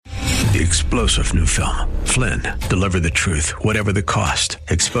the explosive new film, Flynn, Deliver the Truth, Whatever the Cost,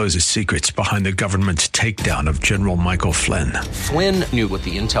 exposes secrets behind the government's takedown of General Michael Flynn. Flynn knew what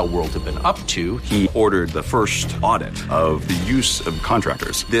the intel world had been up to. He ordered the first audit of the use of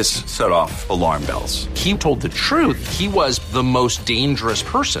contractors. This set off alarm bells. He told the truth. He was the most dangerous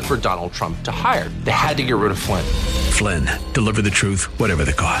person for Donald Trump to hire. They had to get rid of Flynn. Flynn, Deliver the Truth, Whatever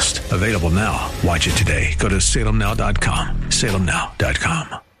the Cost. Available now. Watch it today. Go to salemnow.com.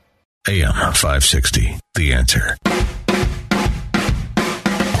 salemnow.com. AM 560, The Answer.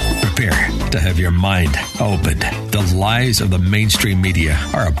 Prepare to have your mind opened. The lies of the mainstream media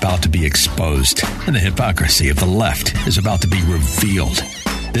are about to be exposed, and the hypocrisy of the left is about to be revealed.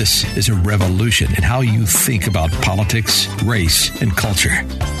 This is a revolution in how you think about politics, race, and culture.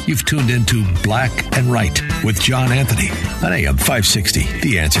 You've tuned into Black and Right with John Anthony on AM 560,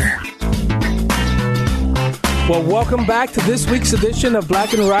 The Answer. Well, welcome back to this week's edition of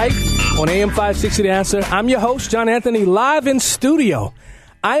Black and Right on AM 560 The Answer. I'm your host, John Anthony, live in studio.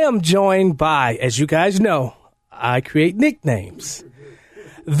 I am joined by, as you guys know, I create nicknames.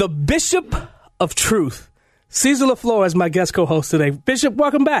 The Bishop of Truth. Cesar LaFleur is my guest co-host today. Bishop,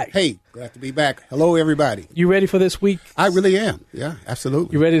 welcome back. Hey, glad to be back. Hello, everybody. You ready for this week? I really am. Yeah,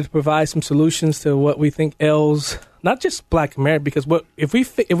 absolutely. You ready to provide some solutions to what we think ails not just Black America? Because if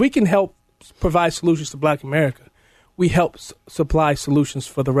we can help provide solutions to Black America, we help supply solutions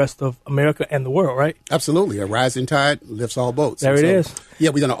for the rest of America and the world, right? Absolutely. A rising tide lifts all boats. There it is. Yeah,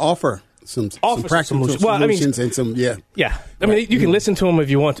 we're going to offer some practical solutions and some, yeah. I mean, you can listen to them if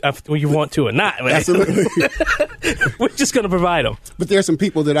you want to or not. Right? Absolutely. We're just going to provide them. But there are some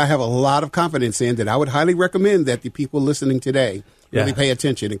people that I have a lot of confidence in that I would highly recommend that the people listening today really pay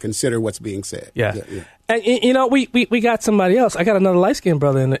attention and consider what's being said. Yeah. And, you know, we got somebody else. I got another light-skinned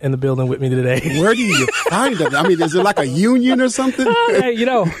brother in the building with me today. Where do you find them? I mean, is it like a union or something? Hey, you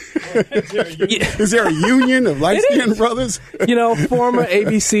know. Is there a union of light-skinned brothers? You know, former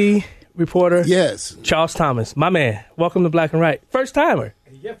ABC reporter. Yes. Charles Thomas, my man. Welcome to Black and Right. First timer.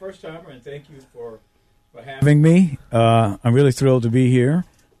 Yeah, first timer, and thank you for having me. I'm really thrilled to be here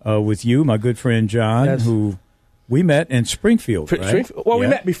with you, my good friend John, who we met in Springfield. Right? Well, we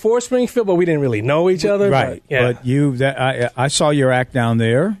met before Springfield, but we didn't really know each other. Right. But I saw your act down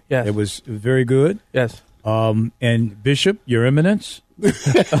there. Yes. It was very good. Yes. And Bishop, Your Eminence.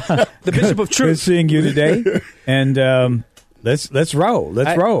 The Bishop of Truth. Good seeing you today. And let's roll.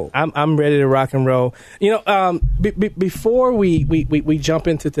 Let's roll. I'm ready to rock and roll. You know, before we jump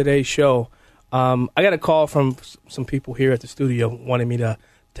into today's show, I got a call from some people here at the studio wanting me to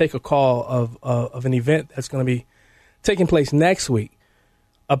take a call of an event that's going to be taking place next week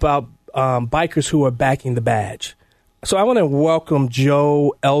about bikers who are backing the badge. So I want to welcome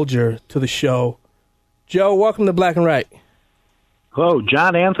Joe Elger to the show. Joe, welcome to Black and Right. Hello,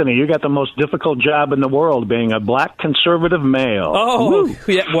 John Anthony. You got the most difficult job in the world, being a black conservative male. Oh,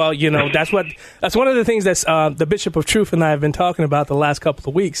 yeah. Well, you know, that's one of the things that's the Bishop of Truth and I have been talking about the last couple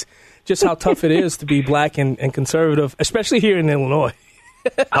of weeks, just how tough it is to be black and conservative, especially here in Illinois.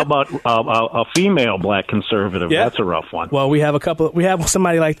 How about a female black conservative? Yeah. That's a rough one. Well, we have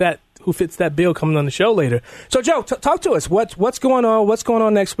somebody like that who fits that bill coming on the show later. So, Joe, talk to us. What's going on? What's going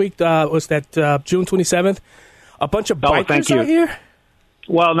on next week? Was that June 27th? A bunch of bikers out here?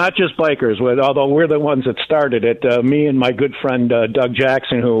 Well, not just bikers, although we're the ones that started it. Me and my good friend Doug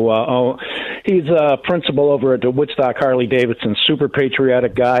Jackson, who he's a principal over at the Woodstock Harley-Davidson, super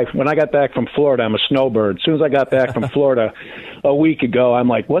patriotic guy. When I got back from Florida, I'm a snowbird. As soon as I got back from Florida a week ago, I'm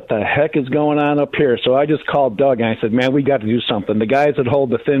like, what the heck is going on up here? So I just called Doug, and I said, man, we got to do something. The guys that hold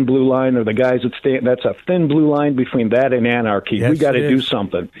the thin blue line are the guys that stand. That's a thin blue line between that and anarchy. Yes, we got to do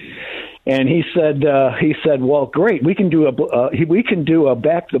something. And he said, well, great. We can do a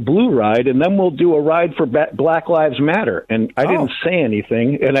Back the Blue ride, and then we'll do a ride for Black Lives Matter. And I didn't say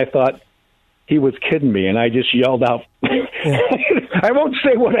anything, and I thought he was kidding me, and I just yelled out. I won't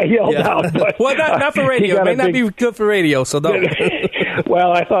say what I yelled out. But, well, not for radio. It may not be good for radio, so don't.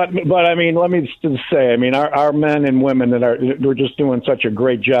 Well, I thought, but I mean, let me just say, I mean, our men and women we're just doing such a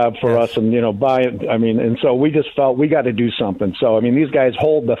great job for us, and and so we just felt we got to do something. So I mean, these guys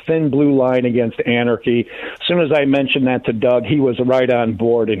hold the thin blue line against anarchy. As soon as I mentioned that to Doug, he was right on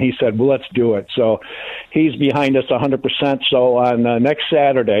board, and he said, well, let's do it. So he's behind us 100%. So on next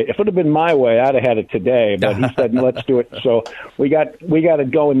Saturday, if it had been my way, I'd have had it today, but he said, let's do it. So we got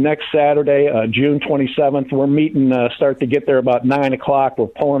it going next Saturday, June 27th. We're meeting, start to get there about 9:00 o'clock. We're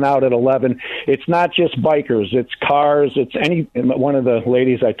pulling out at 11. It's not just bikers. It's cars. It's any. One of the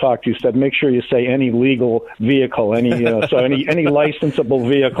ladies I talked to said, make sure you say any legal vehicle, any licensable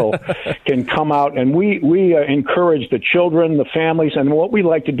vehicle can come out. And we encourage the children, the families, and what we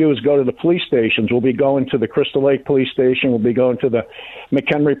like to do is go to the police stations. We'll be going to the Crystal Lake Police Station. We'll be going to the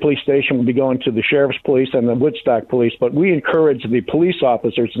McHenry Police Station. We'll be going to the Sheriff's Police and the Woodstock Police. But we encourage the police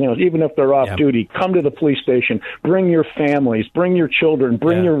officers, even if they're off duty, come to the police station, bring your families, bring your children,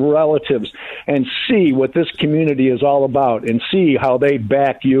 bring your relatives, and see what this community is all about, and see how they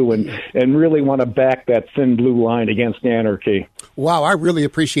back you and really want to back that thin blue line against anarchy. Wow, I really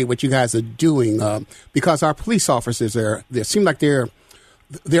appreciate what you guys are doing because our police officers they seem like they're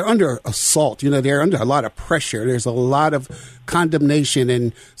under assault. They're under a lot of pressure. There's a lot of condemnation,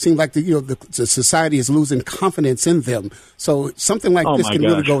 and seems like the society is losing confidence in them. So something like this can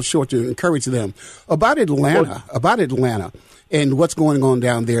really go short to encourage them. About Atlanta, and what's going on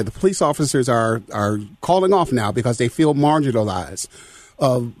down there. The police officers are calling off now because they feel marginalized.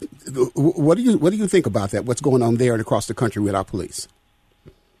 What do you think about that? What's going on there and across the country with our police?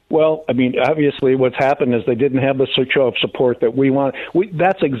 Well, I mean, obviously what's happened is they didn't have the show of support that we want.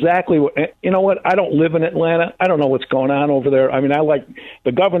 That's exactly what, you know what? I don't live in Atlanta. I don't know what's going on over there. I mean,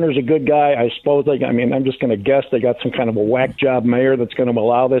 the governor's a good guy. I suppose, I'm just going to guess they got some kind of a whack job mayor that's going to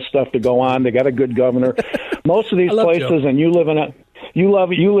allow this stuff to go on. They got a good governor. Most of these places, Joe. And you live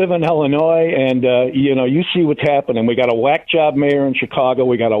in Illinois, and you see what's happening. We got a whack job mayor in Chicago.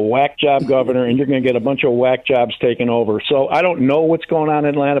 We got a whack job governor, and you're going to get a bunch of whack jobs taken over. So I don't know what's going on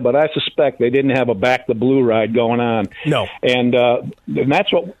in Atlanta, but I suspect they didn't have a back the blue ride going on. No, and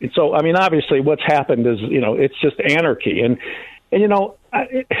that's what. So I mean, obviously, what's happened is it's just anarchy, and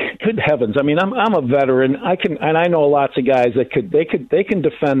good heavens! I mean, I'm a veteran. I know lots of guys that they can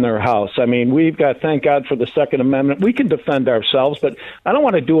defend their house. I mean, we've got, thank God for the Second Amendment. We can defend ourselves, but I don't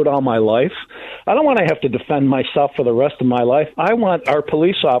want to do it all my life. I don't want to have to defend myself for the rest of my life. I want our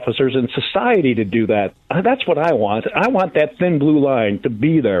police officers and society to do that. That's what I want. I want that thin blue line to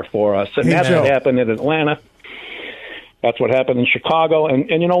be there for us, and that's what happened in Atlanta. That's what happened in Chicago, and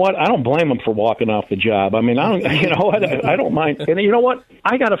you know what? I don't blame them for walking off the job. I mean, I don't mind. And you know what?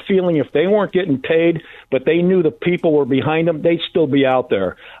 I got a feeling if they weren't getting paid, but they knew the people were behind them, they'd still be out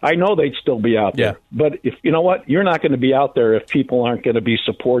there. I know they'd still be out there. But if you know what, you're not going to be out there if people aren't going to be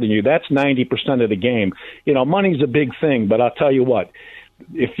supporting you. That's 90% of the game. Money's a big thing, but I'll tell you what.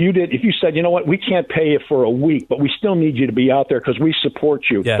 If you said, you know what, we can't pay you for a week, but we still need you to be out there because we support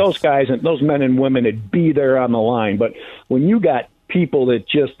you. Yes. Those guys and those men and women would be there on the line. But when you got people that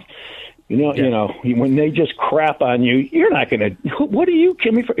just, when they just crap on you, you're not going to. What are you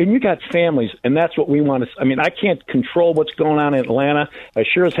kidding me for? And you got families, and that's what we want to. I mean, I can't control what's going on in Atlanta. I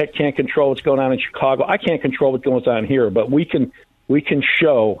sure as heck can't control what's going on in Chicago. I can't control what goes on here, but we can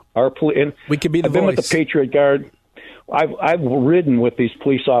show our. And we can be the I've been voice. with the Patriot Guard. I've ridden with these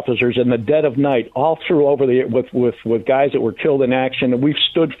police officers in the dead of night, all through over with guys that were killed in action, and we've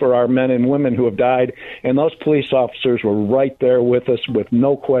stood for our men and women who have died. And those police officers were right there with us, with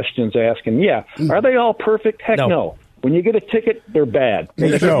no questions asked. And are they all perfect? Heck no. When you get a ticket, they're bad.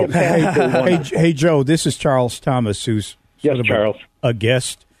 Hey, Joe, this is Charles Thomas, who's Charles, a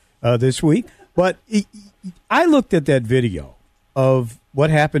guest this week. But I looked at that video of what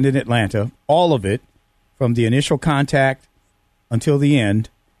happened in Atlanta, all of it, from the initial contact until the end,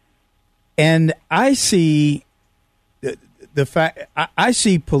 and I see the fact. I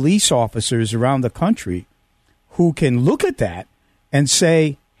see police officers around the country who can look at that and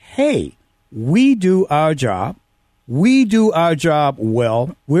say, "Hey, we do our job. We do our job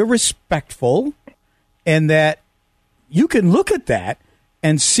well. We're respectful," and that you can look at that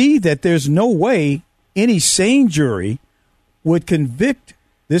and see that there's no way any sane jury would convict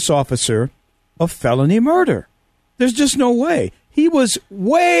this officer of felony murder. There's just no way. He was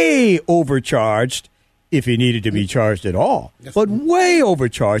way overcharged, if he needed to be charged at all, but way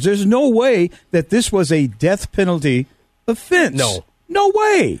overcharged. There's no way that this was a death penalty offense. No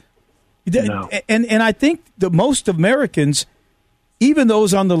way. No. And I think that most Americans, even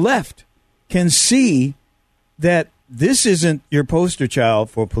those on the left, can see that this isn't your poster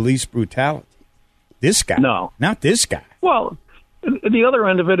child for police brutality. This guy. No. Not this guy. Well, the other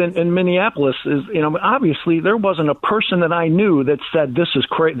end of it in Minneapolis is, obviously there wasn't a person that I knew that said this is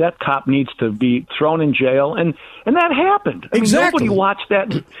crazy. That cop needs to be thrown in jail, and that happened. I mean, nobody watched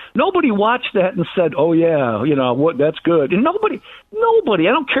that. Nobody watched that and said, "Oh yeah, what? That's good." And nobody.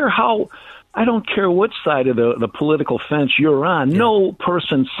 I don't care which side of the political fence you're on. Yeah. No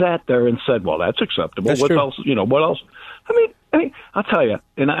person sat there and said, "Well, that's acceptable." That's what true. else? What else? I mean, I'll tell you,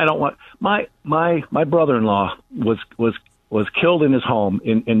 and I don't want my brother-in-law was was killed in his home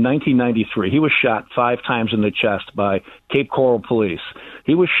in 1993. He was shot 5 times in the chest by Cape Coral police.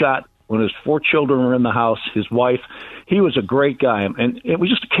 He was shot when his 4 children were in the house, his wife. He was a great guy, and it was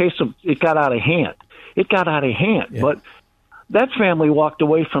just a case of it got out of hand. It got out of hand, but that family walked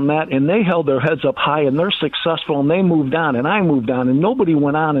away from that, and they held their heads up high, and they're successful, and they moved on, and I moved on, and nobody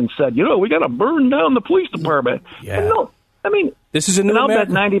went on and said, we got to burn down the police department. Yeah. No, I mean, this is a new America. I'll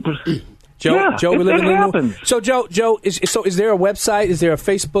bet 90%. Joe, we live in a new. So, Joe, is there a website? Is there a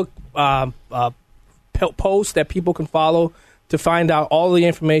Facebook post that people can follow to find out all the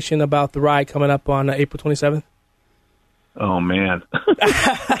information about the ride coming up on April 27th? Oh man!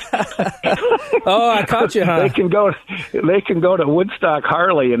 I caught you, huh? They can go to Woodstock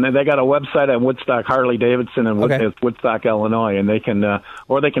Harley, and then they got a website on Woodstock Harley Davidson in Woodstock, Illinois, and they can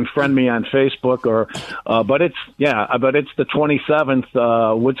or they can friend me on Facebook but it's the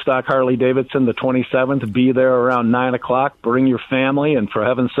 27th, Woodstock Harley Davidson, the 27th. Be there around 9:00. Bring your family, and for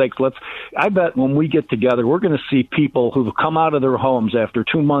heaven's sakes, I bet when we get together, we're going to see people who've come out of their homes after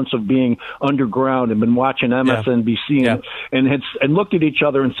 2 months of being underground and been watching MSNBC and looked at each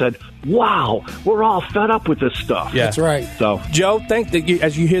other and said, "Wow, we're all fed up with this stuff." Yeah. That's right. So, Joe,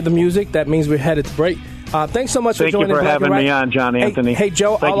 as you hear the music, that means we're headed to break. Thanks so much for joining. Thank you for having me on, John Anthony. Hey,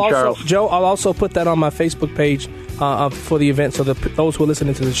 Joe, I'll also put that on my Facebook page for the event, so that those who are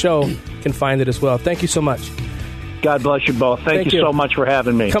listening to the show can find it as well. Thank you so much. God bless you both. Thank you so much for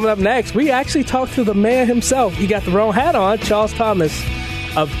having me. Coming up next, we actually talked to the man himself. He got the wrong hat on, Charles Thomas,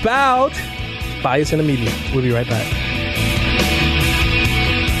 about bias in the media. We'll be right back.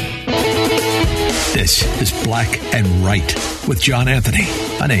 This is Black and Right with John Anthony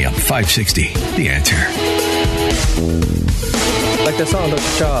on AM 560. The Answer. Like that song, Dr.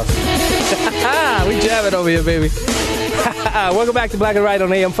 Charles. We jamming over here, baby. Welcome back to Black and Right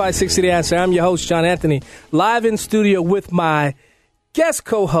on AM 560. The Answer. I'm your host, John Anthony, live in studio with my guest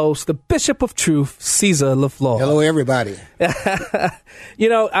co-host, the Bishop of Truth, Caesar LaFleur. Hello, everybody.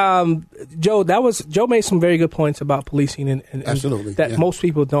 Joe made some very good points about policing and absolutely that most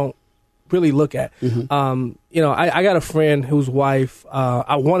people don't really look at. Mm-hmm. I got a friend whose wife,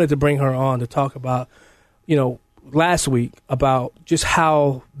 I wanted to bring her on to talk about, last week about just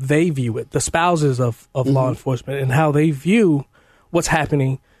how they view it, the spouses of law enforcement, and how they view what's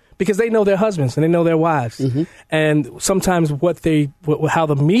happening, because they know their husbands and they know their wives. Mm-hmm. And sometimes how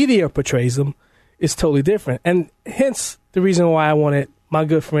the media portrays them is totally different. And hence the reason why I wanted my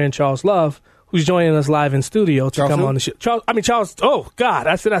good friend Charles Love, who's joining us live in studio, to come on the show. Charles. Oh God,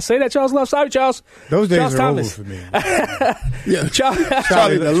 I say that, Charles Love. Sorry, Charles. Those days Charles are Thomas. over for me. Charlie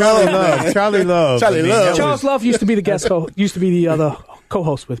Love. Charles Love used to be the guest used to be the other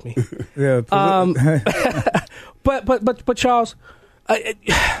co-host with me. Yeah. But Charles,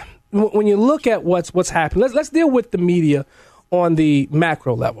 when you look at what's happened, let's deal with the media on the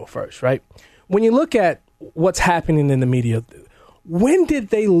macro level first, right? When you look at what's happening in the media, when did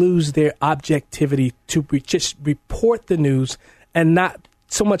they lose their objectivity to just report the news and not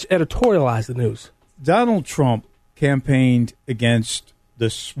so much editorialize the news? Donald Trump campaigned against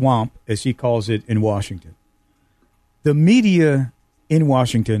the swamp, as he calls it, in Washington. The media in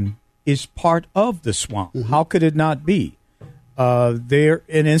Washington is part of the swamp. Mm-hmm. How could it not be? They're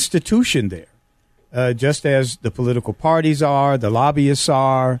an institution there, just as the political parties are, the lobbyists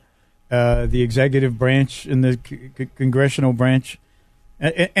are, the executive branch and the congressional branch,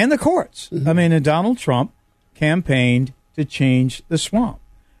 and the courts. Mm-hmm. I mean, and Donald Trump campaigned to change the swamp,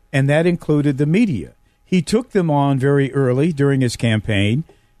 and that included the media. He took them on very early during his campaign.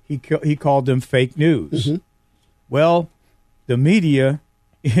 He called them fake news. Mm-hmm. Well, the media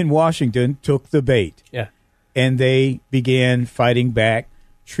in Washington took the bait. Yeah. And they began fighting back,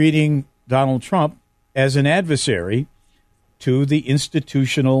 treating Donald Trump as an adversary to the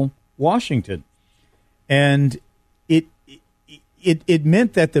institutional Washington. And it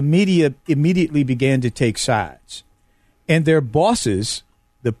meant that the media immediately began to take sides. And their bosses,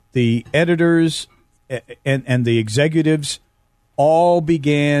 the editors and the executives, all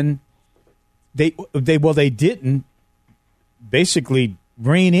began, they didn't basically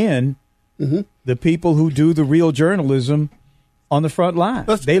rein in the people who do the real journalism on the front line.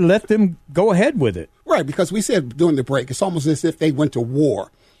 They let them go ahead with it. Right, because we said during the break, it's almost as if they went to war.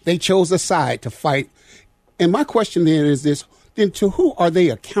 They chose a side to fight. And my question then is this, then to who are they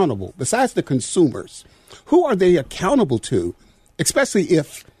accountable? Besides the consumers, who are they accountable to, especially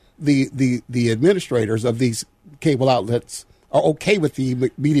if the administrators of these cable outlets are okay with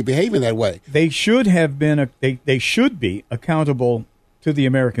the media behaving that way? They should have been, they should be accountable to the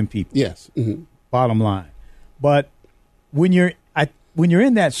American people. Yes. Mm-hmm. Bottom line. But when when you're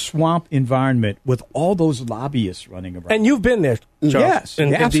in that swamp environment with all those lobbyists running around, And you've been there, Charles. yes,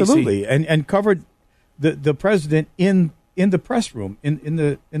 in absolutely, DC. and covered the president in the press room in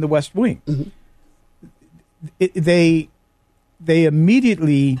the West Wing. They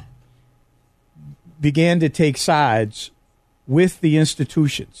immediately began to take sides with the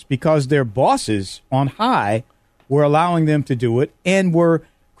institutions because their bosses on high were allowing them to do it and were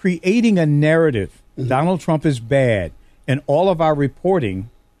creating a narrative. Donald Trump is bad, and all of our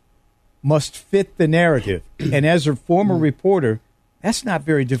reporting must fit the narrative. And as a former reporter, that's not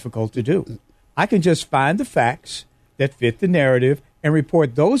very difficult to do. I can just find the facts that fit the narrative and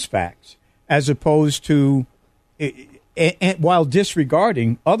report those facts, as opposed to while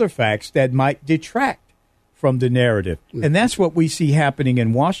disregarding other facts that might detract from the narrative. And that's what we see happening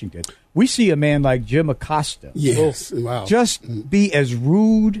in Washington. We see a man like Jim Acosta just be as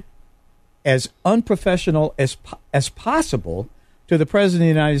rude, as unprofessional as possible to the President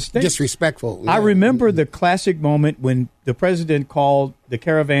of the United States. Disrespectful. I remember the classic moment when the President called the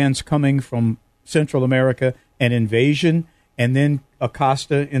caravans coming from Central America an invasion, and then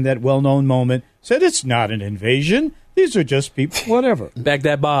Acosta, in that well-known moment, said, it's not an invasion. These are just people, whatever.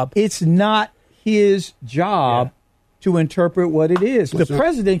 Baghdad Bob. It's not his job to interpret what it is. The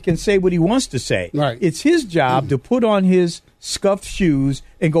president can say what he wants to say. Right. It's his job to put on his scuffed shoes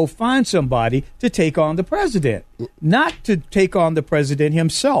and go find somebody to take on the president, not to take on the president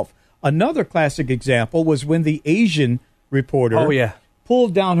himself. Another classic example was when the Asian reporter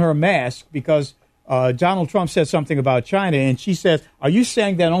pulled down her mask because Donald Trump said something about China, and she says, are you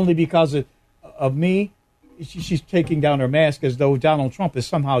saying that only because of me? She's taking down her mask as though Donald Trump is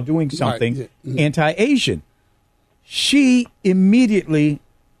somehow doing something anti-Asian. She immediately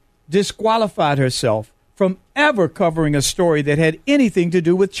disqualified herself from ever covering a story that had anything to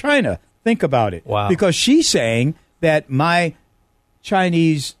do with China. Think about it. Wow. Because she's saying that my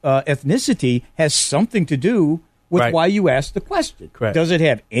Chinese ethnicity has something to do with why you asked the question. Correct. Does it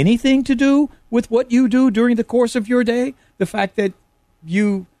have anything to do with what you do during the course of your day? The fact that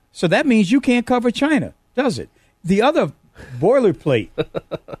so that means you can't cover China, does it? The other boilerplate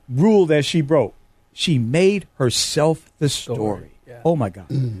rule that she broke, she made herself the story. Yeah. Oh, my God.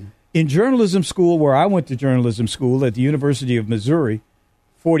 In journalism school, where I went to journalism school at the University of Missouri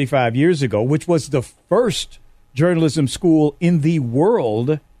 45 years ago, which was the first journalism school in the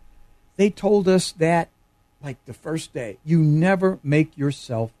world, they told us that, like the first day, you never make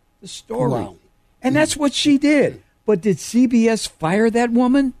yourself the story. Wow. And that's what she did. But did CBS fire that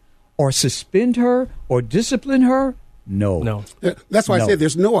woman or suspend her or discipline her? No. That's why I said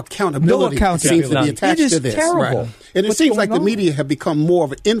there's no accountability. Seems to be attached it is to this. terrible. Right. And it seems like the media have become more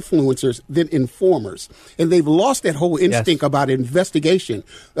of influencers than informers. And they've lost that whole instinct about investigation.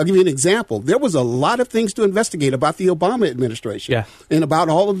 I'll give you an example. There was a lot of things to investigate about the Obama administration and about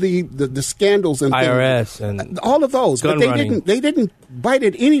all of the scandals and IRS things. and all of those. But they didn't bite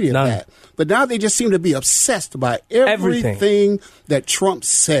at any of None. that. But now they just seem to be obsessed by everything that Trump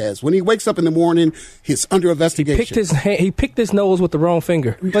says. When he wakes up in the morning, he's under investigation. He picked his nose with the wrong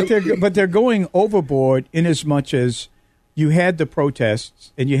finger. But they're going overboard in as much as you had the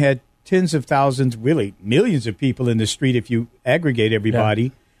protests and you had tens of thousands, really millions of people in the street if you aggregate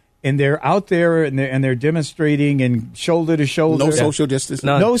everybody, and they're out there and they're demonstrating and shoulder to shoulder. No social distancing.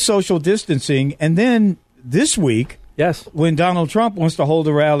 No social distancing. And then this week, when Donald Trump wants to hold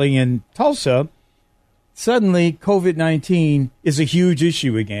a rally in Tulsa, suddenly COVID-19 is a huge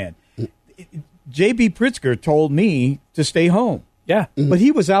issue again. J.B. Pritzker told me to stay home. Yeah. But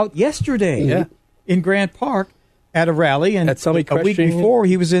he was out yesterday in Grant Park at a rally, and a week before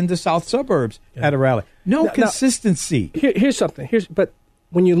he was in the south suburbs at a rally. No consistency. Here's something. But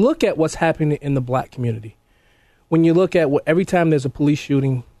when you look at what's happening in the black community, when you look at every time there's a police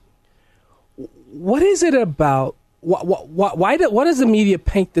shooting, what is it about? Why does the media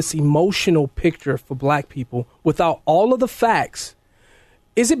paint this emotional picture for black people without all of the facts?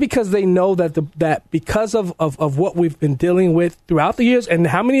 Is it because they know that because of what we've been dealing with throughout the years, and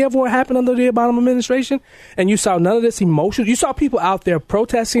how many of them happened under the Obama administration, and you saw none of this emotion? You saw people out there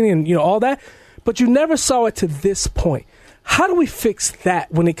protesting and all that, but you never saw it to this point. How do we fix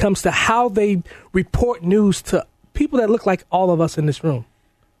that when it comes to how they report news to people that look like all of us in this room?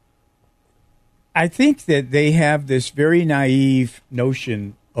 I think that they have this very naive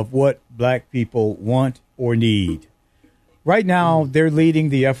notion of what black people want or need. Right now, they're leading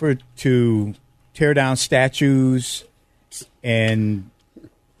the effort to tear down statues and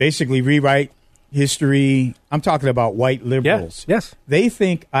basically rewrite history. I'm talking about white liberals. Yes. They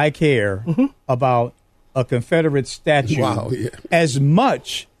think I care about a Confederate statue as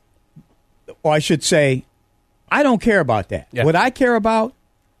much, or I should say, I don't care about that. Yeah. What I care about,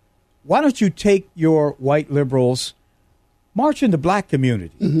 why don't you take your white liberals, march in the black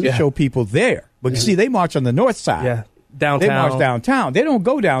community, show people there. But see, they march on the north side. Yeah. Downtown. They march downtown. They don't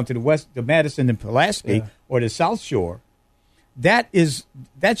go down to the west, the Madison and Pulaski or the South Shore. That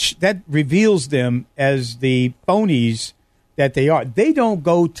reveals them as the phonies that they are. They don't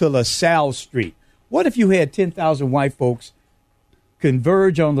go to LaSalle Street. What if you had 10,000 white folks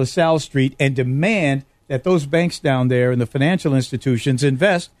converge on LaSalle Street and demand that those banks down there and the financial institutions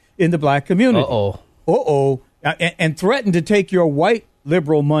invest in the black community? And threaten to take your white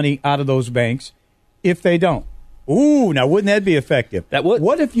liberal money out of those banks if they don't? Ooh, now wouldn't that be effective? That would.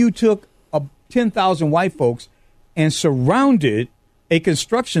 What if you took 10,000 white folks and surrounded a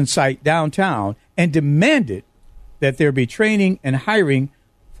construction site downtown and demanded that there be training and hiring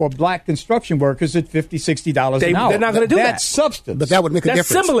for black construction workers at $50, $60 an hour? They're not going to do that. That's substance. But that would make a That's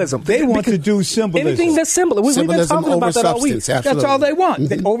difference. symbolism. They want to do symbolism. Anything that's symbolism. We've been Symbolism talking over about that all week. substance. Absolutely. That's all they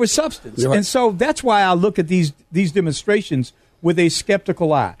want, over substance. Right. And so that's why I look at these demonstrations with a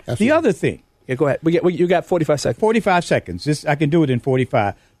skeptical eye. Absolutely. The other thing. Yeah, go ahead. You got 45 seconds. 45 seconds. I can do it in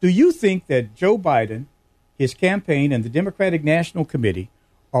 45. Do you think that Joe Biden, his campaign, and the Democratic National Committee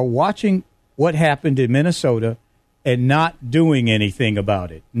are watching what happened in Minnesota and not doing anything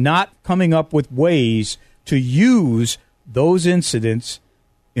about it, not coming up with ways to use those incidents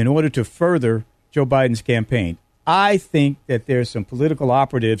in order to further Joe Biden's campaign? I think that there's some political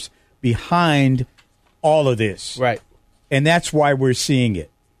operatives behind all of this. Right. And that's why we're seeing it.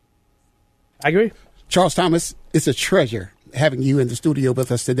 I agree. Charles Thomas, it's a treasure having you in the studio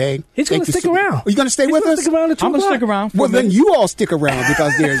with us today. He's going to stick around. Are you going to stay with us? Stick around I'm going to stick around. Well, then you all stick around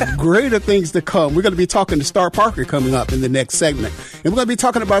because there's greater things to come. We're going to be talking to Star Parker coming up in the next segment. And we're going to be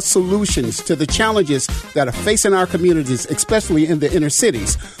talking about solutions to the challenges that are facing our communities, especially in the inner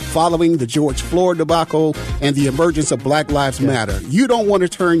cities, following the George Floyd debacle and the emergence of Black Lives Matter. You don't want to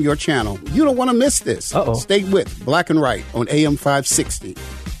turn your channel. You don't want to miss this. Uh-oh. Stay with Black and Right on AM 560.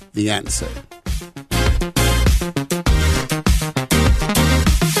 The Answer.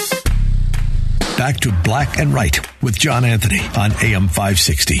 Back to Black and Right with John Anthony on AM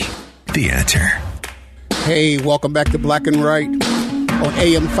 560. The Answer. Hey, welcome back to Black and Right on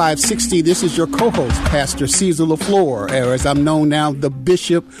AM 560. This is your co-host, Pastor Cesar LaFleur, or as I'm known now, the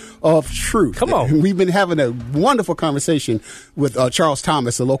Bishop of Truth. Come on. We've been having a wonderful conversation with Charles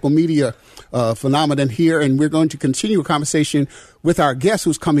Thomas, a local media phenomenon here, and we're going to continue a conversation with our guest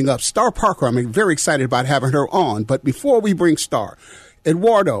who's coming up, Star Parker. I'm very excited about having her on. But before we bring Star,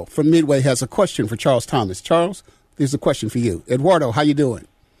 Eduardo from Midway has a question for Charles Thomas. Charles, there's a question for you. Eduardo, how you doing?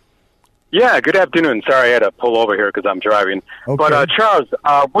 Yeah, good afternoon. Sorry, I had to pull over here because I'm driving. Okay. But, Charles,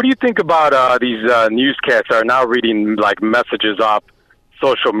 what do you think about these newscasts are now reading, like, messages off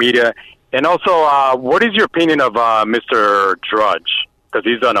social media? And also, what is your opinion of Mr. Drudge? Because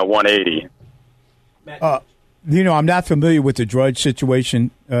he's done a 180. I'm not familiar with the Drudge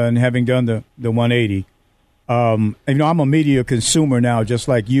situation and having done the 180. I'm a media consumer now, just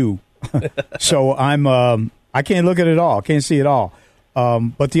like you. So I can't look at it all. Can't see it all.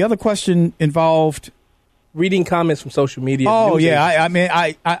 But the other question involved reading comments from social media. Oh yeah,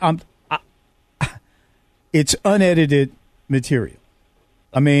 I'm it's unedited material.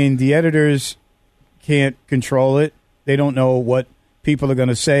 I mean, the editors can't control it. They don't know what people are going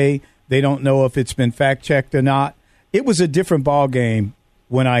to say. They don't know if it's been fact checked or not. It was a different ball game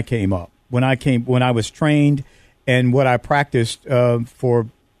when I came up. When I was trained and what I practiced for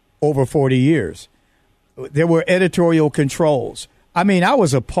over 40 years. There were editorial controls. I mean, I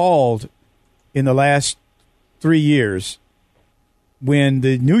was appalled in the last 3 years when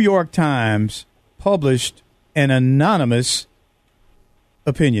the New York Times published an anonymous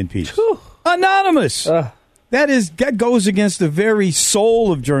opinion piece. Whew. Anonymous. That goes against the very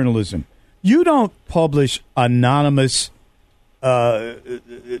soul of journalism. You don't publish anonymous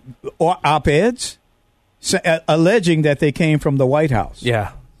op-eds alleging that they came from the White House.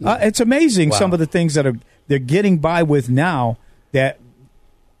 Yeah. It's amazing some of the things that they're getting by with now that,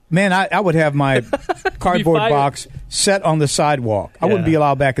 man, I would have my cardboard box set on the sidewalk. I wouldn't be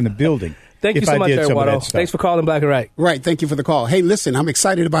allowed back in the building. Thank you so much, Eduardo. Thanks for calling Black and Right. Right. Thank you for the call. Hey, listen, I'm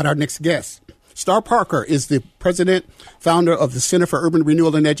excited about our next guest. Star Parker is the president, founder of the Center for Urban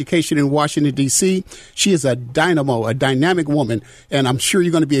Renewal and Education in Washington, D.C. She is a dynamo, a dynamic woman, and I'm sure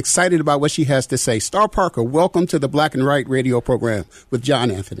you're going to be excited about what she has to say. Star Parker, welcome to the Black and Right radio program with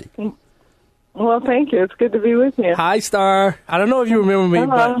John Anthony. Well, thank you. It's good to be with you. Hi, Star. I don't know if you remember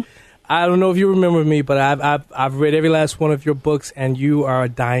me, but I've read every last one of your books, and you are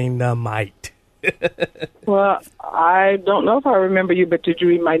dynamite. Well, I don't know if I remember you, but did you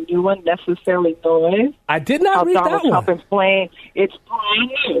read my new one, Necessary Noise? I did not read Donald that Trump one. inflamed. It's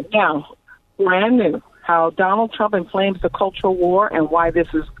brand new now, brand new. How Donald Trump inflames the cultural war and why this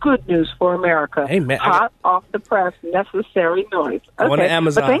is good news for America. Hey, man, Hot off the press, Necessary Noise. Go on to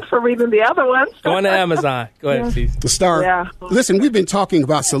Amazon. But thanks for reading the other ones. Go on to Amazon. Go ahead, Steve. The Star. Yeah. Listen, we've been talking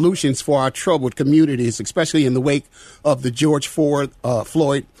about solutions for our troubled communities, especially in the wake of the George Floyd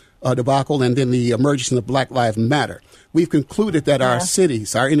debacle and then the emergence of Black Lives Matter. We've concluded that our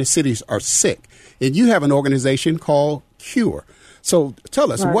cities, our inner cities, are sick. And you have an organization called CURE. So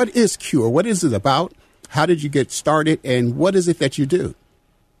tell us, what is CURE? What is it about? How did you get started? And what is it that you do?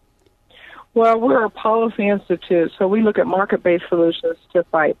 Well, we're a policy institute, so we look at market-based solutions to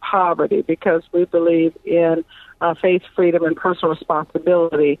fight poverty because we believe in faith, freedom, and personal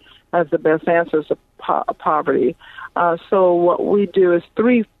responsibility as the best answers to poverty. So what we do is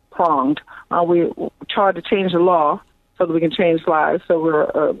three-pronged. We try to change the law so that we can change lives. So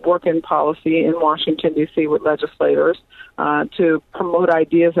we're working policy in Washington, D.C. with legislators to promote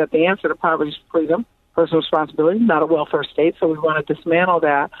ideas that the answer to poverty is freedom, personal responsibility, not a welfare state, so we want to dismantle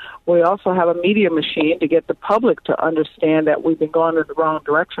that. We also have a media machine to get the public to understand that we've been going in the wrong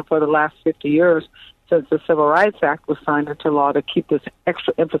direction for the last 50 years since the Civil Rights Act was signed into law to keep this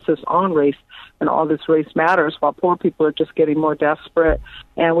extra emphasis on race and all this race matters while poor people are just getting more desperate.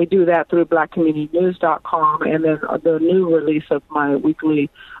 And we do that through blackcommunitynews.com and then the new release of my weekly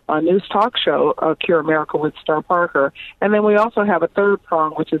news talk show, Cure America with Star Parker. And then we also have a third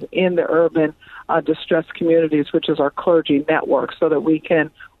prong, which is in the urban distressed communities, which is our clergy network, so that we can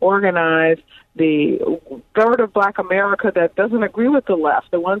organize the third of Black America that doesn't agree with the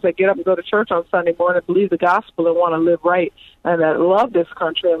left, the ones that get up and go to church on Sunday morning, believe the gospel and want to live right, and that love this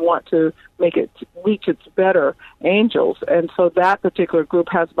country and want to make it reach its better angels. And so that particular group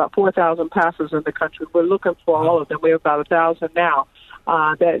has about 4,000 pastors in the country. We're looking for all of them. We have about 1,000 now.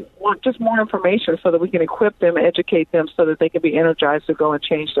 That want just more information so that we can equip them, educate them so that they can be energized to go and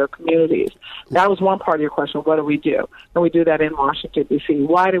change their communities. That was one part of your question, what do we do? And we do that in Washington, D.C.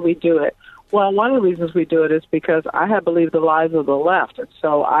 Why do we do it? Well, one of the reasons we do it is because I have believed the lies of the left. And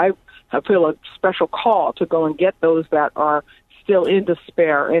so I feel a special call to go and get those that are still in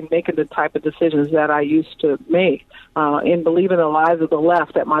despair and making the type of decisions that I used to make, in believing the lies of the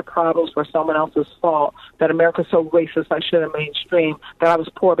left, that my problems were someone else's fault, that America's so racist I shouldn't mainstream, that I was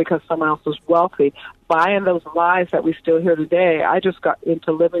poor because someone else was wealthy. Buying those lies that we still hear today, I just got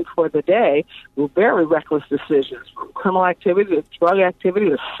into living for the day with very reckless decisions, from criminal activity to drug activity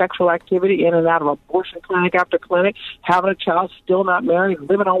to sexual activity, in and out of abortion clinic after clinic, having a child, still not married,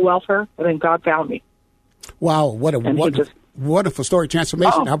 living on welfare, and then God found me. Wow, what a wonderful story,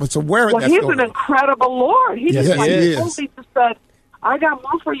 transformation. I was aware of that he's story. An incredible Lord. He just totally just said, I got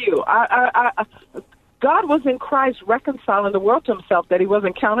more for you. God was in Christ reconciling the world to himself, that he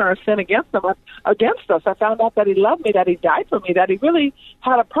wasn't counting our sin against us. I found out that he loved me, that he died for me, that he really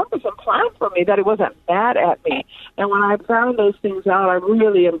had a purpose and plan for me, that he wasn't mad at me. And when I found those things out, I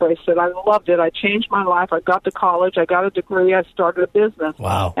really embraced it. I loved it. I changed my life. I got to college. I got a degree. I started a business.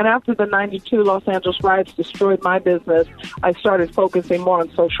 Wow. And after the 92 Los Angeles riots destroyed my business, I started focusing more on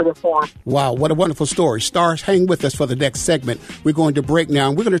social reform. Wow, what a wonderful story. Stars, hang with us for the next segment. We're going to break now,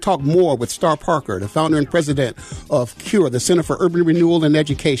 and we're going to talk more with Star Parker, the founder and president of CURE, the Center for Urban Renewal and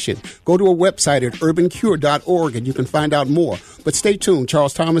Education. Go to our website at urbancure.org and you can find out more. But stay tuned.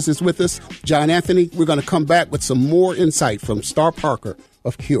 Charles Thomas is with us. John Anthony. We're going to come back with some more insight from Star Parker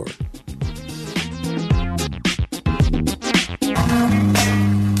of CURE.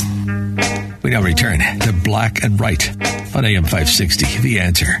 We now return to Black and Right on AM 560, The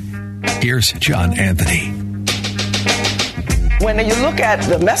Answer. Here's John Anthony. When you look at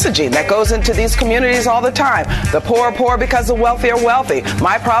the messaging that goes into these communities all the time, the poor are poor because the wealthy are wealthy.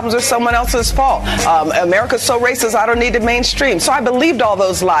 My problems are someone else's fault. America's so racist, I don't need to mainstream. So I believed all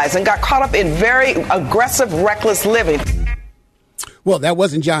those lies and got caught up in very aggressive, reckless living. Well, that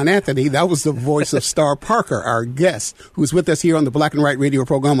wasn't John Anthony. That was the voice of Star Parker, our guest, who's with us here on the Black and Right radio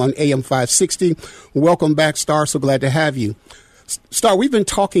program on AM 560. Welcome back, Star. So glad to have you. Star, we've been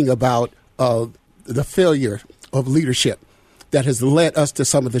talking about the failure of leadership that has led us to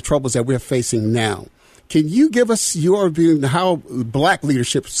some of the troubles that we're facing now. Can you give us your view on how black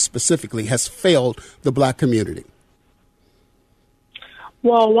leadership specifically has failed the black community?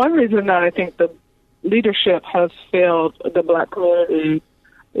 Well, one reason that I think the leadership has failed the black community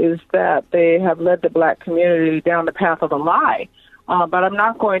is that they have led the black community down the path of a lie. But I'm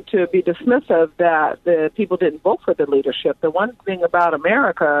not going to be dismissive that the people didn't vote for the leadership. The one thing about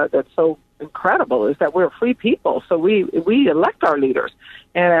America that's so incredible is that we're a free people, so we elect our leaders.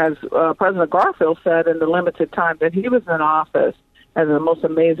 And as President Garfield said in the limited time that he was in office, as the most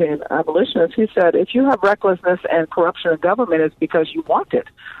amazing abolitionist, he said, if you have recklessness and corruption in government, it's because you want it,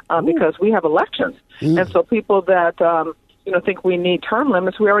 because we have elections. And so people that think we need term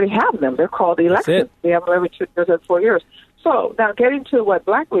limits, we already have them. They're called elections. We have them every 2 years and 4 years. So now getting to what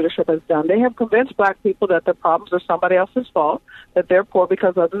black leadership has done, they have convinced black people that their problems are somebody else's fault, that they're poor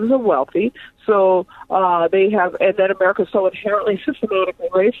because others are wealthy. So they have, and that America is so inherently systematically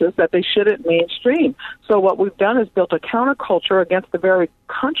racist that they shouldn't mainstream. So what we've done is built a counterculture against the very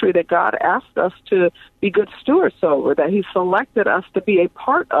country that God asked us to be good stewards over, that he selected us to be a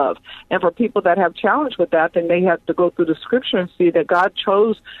part of. And for people that have challenge with that, then they have to go through the scripture and see that God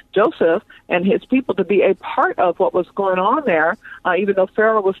chose Joseph and his people to be a part of what was going on there, even though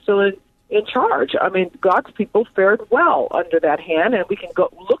Pharaoh was still in charge. I mean, God's people fared well under that hand, and we can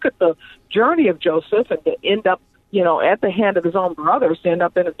go look at the journey of Joseph and to end up, at the hand of his own brothers, to end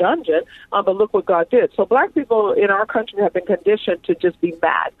up in a dungeon. But look what God did. So black people in our country have been conditioned to just be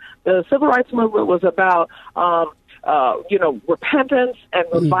mad. The civil rights movement was about, repentance and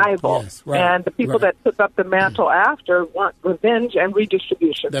revival. Yes, right, and the people that took up the mantle after want revenge and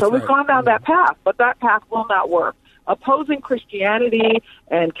redistribution. That's so we've right. gone down that path, but that path will not work. Opposing Christianity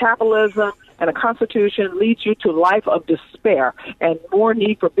and capitalism and a constitution leads you to a life of despair and more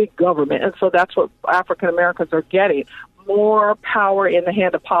need for big government. And so that's what African Americans are getting. More power in the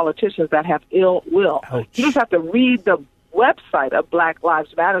hand of politicians that have ill will. Ouch. You just have to read the website of Black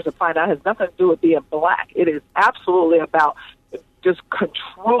Lives Matter to find out it has nothing to do with being black. It is absolutely about just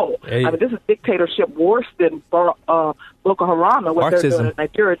control. Hey. I mean, this is dictatorship worse than Boko Haram and what they're doing in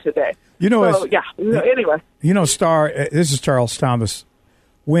Nigeria today. Anyway. Star, this is Charles Thomas.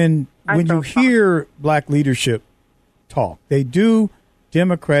 When you hear black leadership talk, they do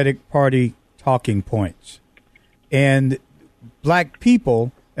Democratic Party talking points. And black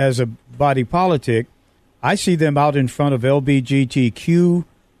people, as a body politic, I see them out in front of LGBTQ,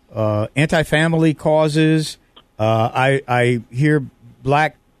 anti-family causes. I hear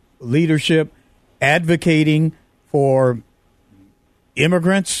black leadership advocating for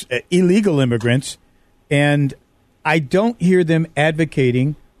immigrants, illegal immigrants, and I don't hear them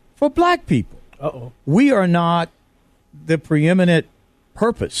advocating for black people. Uh-oh. We are not the preeminent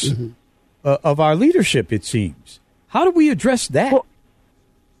purpose of our leadership, it seems. How do we address that? Well,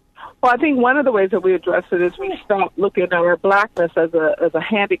 I think one of the ways that we address it is we stop looking at our blackness as a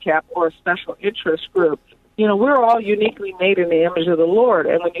handicap or a special interest group. We're all uniquely made in the image of the Lord.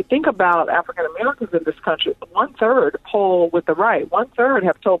 And when you think about African Americans in this country, 1/3 poll with the right. 1/3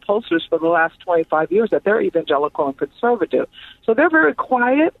 have told pollsters for the last 25 years that they're evangelical and conservative. So they're very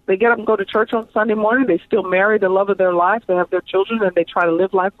quiet. They get up and go to church on Sunday morning. They still marry the love of their life. They have their children, and they try to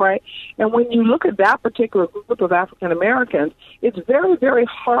live life right. And when you look at that particular group of African Americans, it's very, very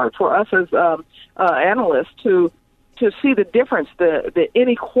hard for us as analysts to see the difference, the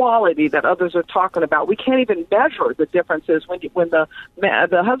inequality that others are talking about. We can't even measure the differences when the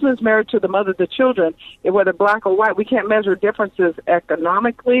husband's married to the mother of the children, whether black or white. We can't measure differences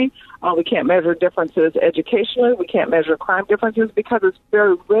economically. We can't measure differences educationally. We can't measure crime differences because it's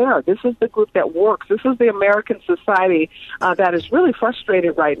very rare. This is the group that works. This is the American society that is really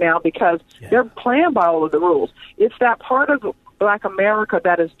frustrated right now because they're playing by all of the rules. It's that part of Black America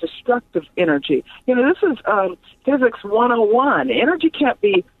that is destructive energy. This is physics 101. Energy can't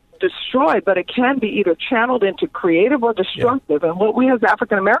be destroyed, but it can be either channeled into creative or destructive. And what we as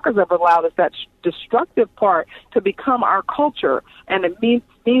African Americans have allowed is that destructive part to become our culture. And it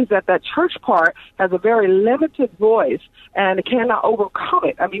means that church part has a very limited voice and it cannot overcome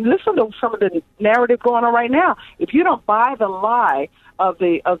it. I mean, listen to some of the narrative going on right now. If you don't buy the lie of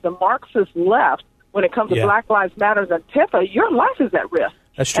the Marxist left, when it comes to Black Lives Matter and Antifa, your life is at risk.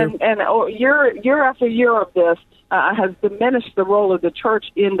 That's true. And year after year of this has diminished the role of the church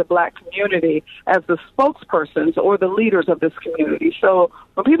in the black community as the spokespersons or the leaders of this community. So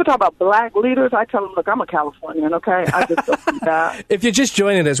when people talk about black leaders, I tell them, look, I'm a Californian, okay? I just don't see that. If you're just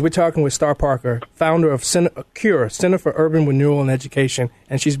joining us, we're talking with Star Parker, founder of CURE, Center for Urban Renewal and Education,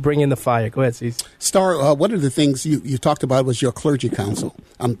 and she's bringing the fire. Go ahead, Cece. Star, one of the things you talked about was your clergy council.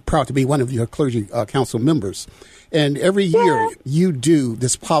 I'm proud to be one of your clergy council members. And every year you do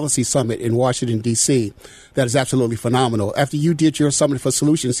this policy summit in Washington, D.C. that is absolutely phenomenal. After you did your Summit for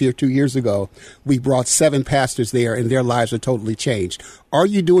Solutions here 2 years ago, we brought 7 pastors there and their lives are totally changed. Are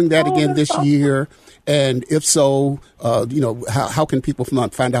you doing that again this year? And if so, how can people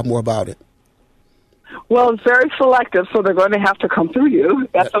find out more about it? Well, it's very selective, so they're going to have to come through you.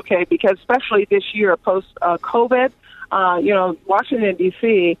 That's okay, because especially this year, post-COVID, Washington,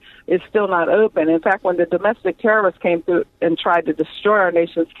 D.C. is still not open. In fact, when the domestic terrorists came through and tried to destroy our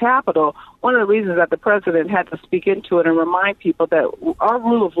nation's capital, one of the reasons that the president had to speak into it and remind people that our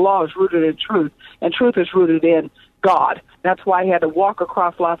rule of law is rooted in truth, and truth is rooted in God. That's why he had to walk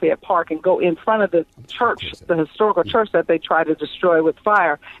across Lafayette Park and go in front of the church, the historical church that they tried to destroy with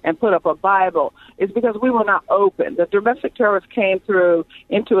fire, and put up a Bible. It's because we were not open. The domestic terrorists came through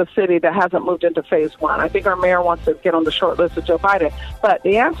into a city that hasn't moved into phase one. I think our mayor wants to get on the short list of Joe Biden. But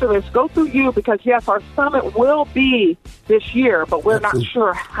the answer is go through you, because, yes, our summit will be this year, but we're not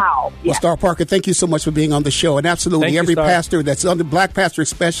sure how. Well, Star Parker, thank you so much for being on the show. And absolutely, every pastor that's under Black pastor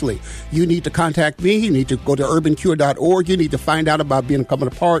especially, you need to contact me. You need to go to urbancure.org. You need to find out about becoming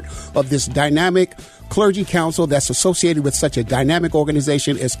a part of this dynamic clergy council that's associated with such a dynamic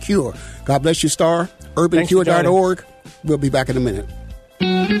organization as Cure. God bless you, Star. urbancure.org. We'll be back in a minute.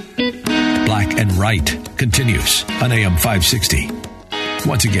 Black and Right continues on AM 560.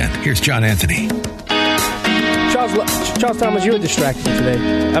 Once again, here's John Anthony. Charles Thomas, you're a distraction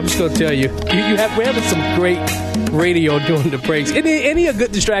today. I'm just going to tell you. We're having some great radio during the breaks. Any a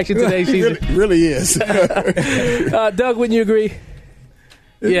good distraction today, Caesar? really is. Doug, wouldn't you agree?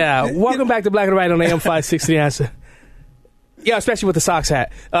 Yeah. Welcome back to Black and Right on AM 560 Answer. Yeah, especially with the Sox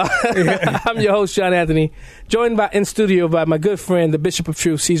hat. I'm your host, John Anthony, joined in studio by my good friend, the Bishop of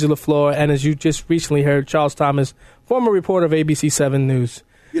Truth, Caesar LaFleur, and as you just recently heard, Charles Thomas, former reporter of ABC 7 News.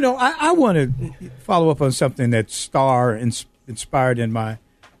 You know, I want to follow up on something that Star inspired in my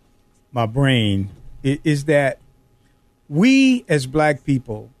brain, is that we as black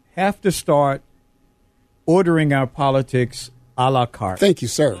people have to start ordering our politics a la carte. Thank you,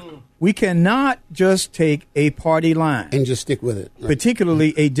 sir. We cannot just take a party line and just stick with it, right?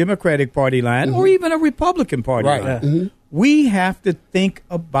 Particularly a Democratic party line or even a Republican party line. Mm-hmm. We have to think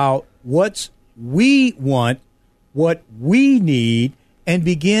about what we want, what we need, and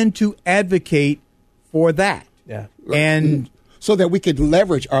begin to advocate for that. Yeah. And so that we could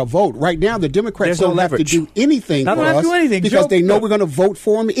leverage our vote. Right now, the Democrats don't have to do anything for us because they know we're going to vote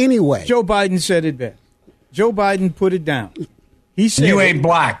for them anyway. Joe Biden said it best. Joe Biden put it down. He said, "You ain't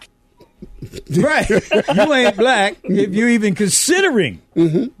black." Right. You ain't black if you're even considering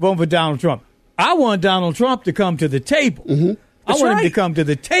voting for Donald Trump. I want Donald Trump to come to the table. I want him to come to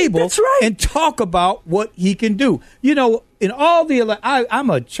the table and talk about what he can do. You know, in all the I'm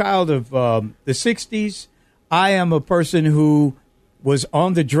a child of the 60s. I am a person who was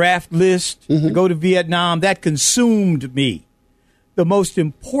on the draft list to go to Vietnam. That consumed me. The most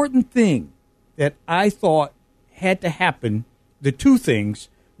important thing that I thought had to happen, the two things,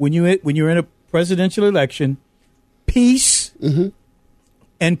 when you're in a presidential election, peace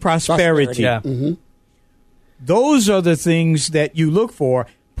and prosperity. Yeah. Those are the things that you look for.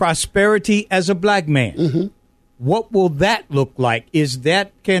 Prosperity as a black man. What will that look like? Is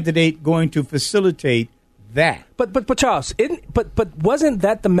that candidate going to facilitate that? But Charles, but wasn't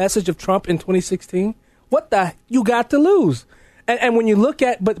that the message of Trump in 2016? What the you got to lose? And when you look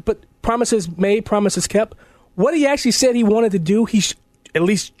at but promises made, promises kept. What he actually said he wanted to do, he's at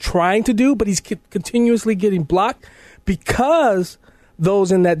least trying to do, but he's continuously getting blocked because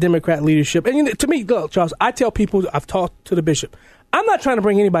those in that Democrat leadership. And to me, look, Charles, I tell people, I've talked to the bishop, I'm not trying to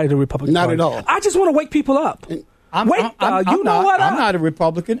bring anybody to the Republican Party. Not at all. I just want to wake people up. I'm not a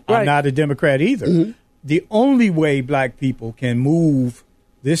Republican. Right. I'm not a Democrat either. The only way black people can move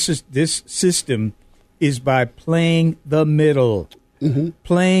this system is by playing the middle.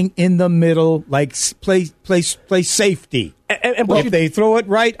 Playing in the middle, like play safety. And if they throw it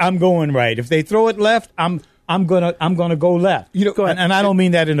right, I'm going right. If they throw it left, I'm gonna go left. And I don't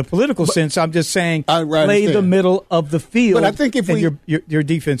mean that in a political sense. I'm just saying play the middle of the field. But I think if your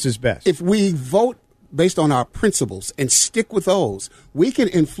defense is best. If we vote based on our principles and stick with those, we can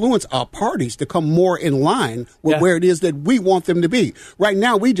influence our parties to come more in line with where it is that we want them to be. Right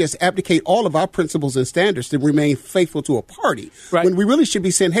now, we just abdicate all of our principles and standards to remain faithful to a party. Right. When we really should be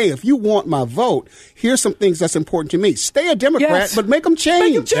saying, hey, if you want my vote, here's some things that's important to me. Stay a Democrat, but make them change.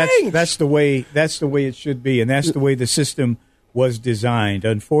 Make them change. That's the way it should be, and that's the way the system was designed.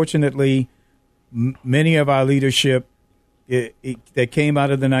 Unfortunately, many of our leadership that came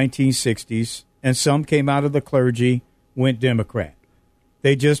out of the 1960s, and some came out of the clergy, went Democrat.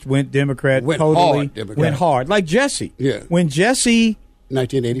 They just went Democrat, went hard. Like Jesse. Yeah. When Jesse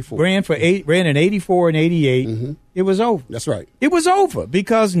 1984. Ran in 84 and 88. Mm-hmm. It was over. That's right. It was over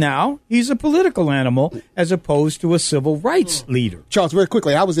because now he's a political animal as opposed to a civil rights leader. Charles, very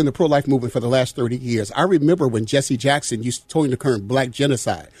quickly, I was in the pro-life movement for the last 30 years. I remember when Jesse Jackson used to coin the term black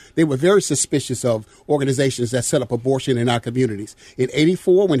genocide. They were very suspicious of organizations that set up abortion in our communities. In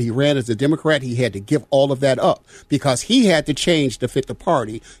 84, when he ran as a Democrat, he had to give all of that up because he had to change to fit the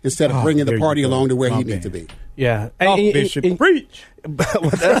party instead of bringing the party along to where he needed to be. Yeah. Bishop, preach.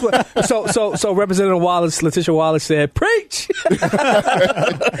 So Representative Wallace, Letitia Wallace said, preach.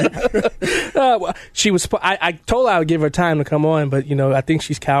 She was. I told her I would give her time to come on, but I think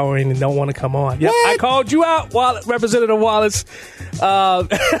she's cowering and don't want to come on. Yep, I called you out, Representative Wallace.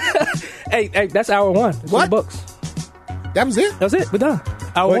 Hey, that's hour one. What? Books. That was it? That was it. We're done.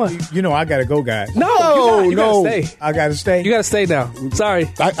 Hour one. I got to go, guys. No, you gotta stay. I got to stay. You got to stay now.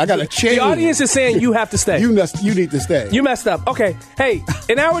 Sorry. I got to change. The audience is saying you have to stay. You need to stay. You messed up. Okay. Hey,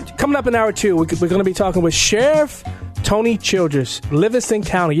 coming up in hour two, we're going to be talking with Sheriff Tony Childress, Livingston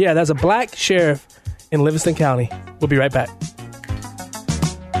County. Yeah, that's a black sheriff in Livingston County. We'll be right back.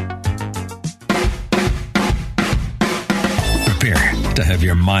 Prepare to have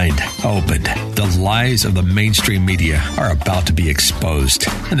your mind opened. The lies of the mainstream media are about to be exposed,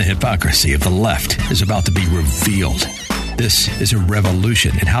 and the hypocrisy of the left is about to be revealed. This is a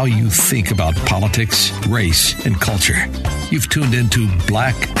revolution in how you think about politics, race, and culture. You've tuned into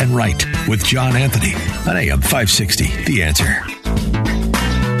Black and Right with John Anthony on AM 560, The Answer.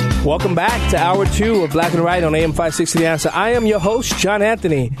 Welcome back to hour two of Black and Right on AM 560, The Answer. I am your host, John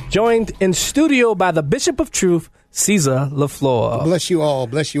Anthony, joined in studio by the Bishop of Truth, Caesar LaFleur. Bless you all.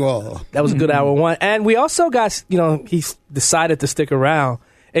 Bless you all. That was a good hour one. And we also got, he's decided to stick around.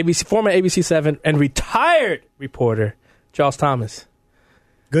 Former ABC 7 and retired reporter, Charles Thomas.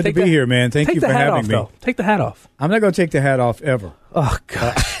 Good to be here, man. Thank you for having me. Take the hat off. I'm not going to take the hat off ever. Oh,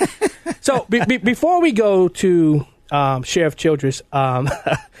 God. So before we go to Sheriff Childress,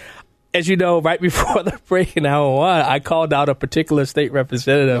 as you know, right before the break in hour one, I called out a particular state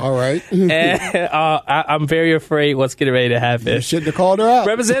representative. All right. And I'm very afraid what's getting ready to happen. You shouldn't have called her out.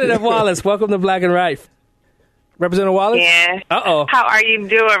 Representative Wallace, welcome to Black and Right. Representative Wallace? Yeah. Uh-oh. How are you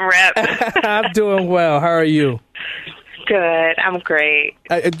doing, Rep? I'm doing well. How are you? Good. I'm great.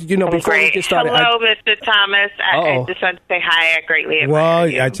 Before we get started. Hello, Mr. Thomas. I just want to say hi. I greatly admire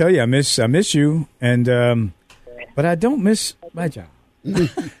you. Well, I tell you, I miss you, and but I don't miss my job.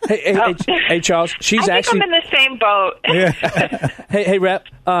 Hey, Charles. She's I'm in the same boat. Yeah. hey, Rep.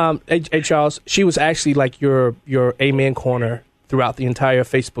 Hey, Charles. She was actually like your amen corner throughout the entire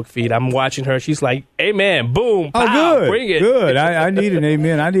Facebook feed. I'm watching her. She's like, amen, boom, pow, good, bring it. Good. I need an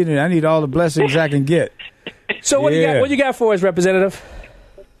amen. I need all the blessings I can get. So what you got for us, Representative?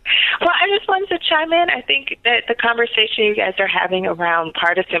 Well, I just wanted to chime in. I think that the conversation you guys are having around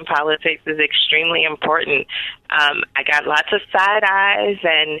partisan politics is extremely important. I got lots of side eyes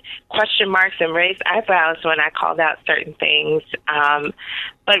and question marks and raised eyebrows when I called out certain things.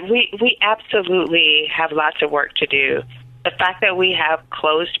 But we absolutely have lots of work to do. The fact that we have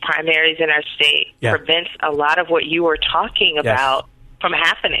closed primaries in our state prevents a lot of what you were talking about from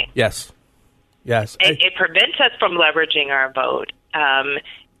happening. Yes. It prevents us from leveraging our vote.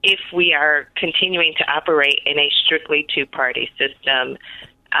 If we are continuing to operate in a strictly two-party system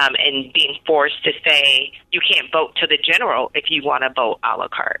and being forced to say you can't vote to the general if you want to vote a la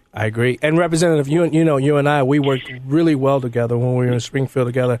carte. I agree. And Representative, you and I, we worked really well together when we were in Springfield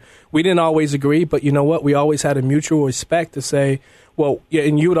together. We didn't always agree, but you know what? We always had a mutual respect to say,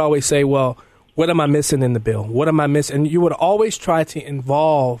 and you would always say, well, what am I missing in the bill? What am I missing? And you would always try to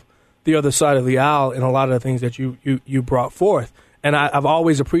involve the other side of the aisle in a lot of the things that you brought forth. And I've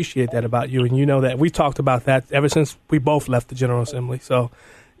always appreciated that about you, and you know that. We've talked about that ever since we both left the General Assembly. So,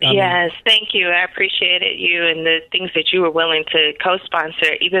 yes, thank you. I appreciated you and the things that you were willing to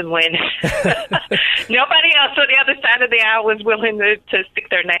co-sponsor, even when nobody else on the other side of the aisle was willing to stick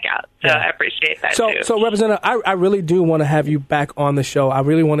their neck out. So I appreciate that, too. So, Representative, I really do want to have you back on the show. I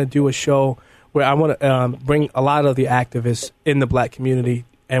really want to do a show where I want to bring a lot of the activists in the black community,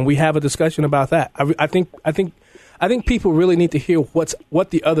 and we have a discussion about that. I think people really need to hear what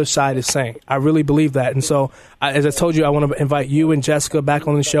the other side is saying. I really believe that. And so, as I told you, I want to invite you and Jessica back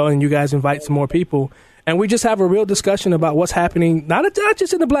on the show, and you guys invite some more people. And we just have a real discussion about what's happening, not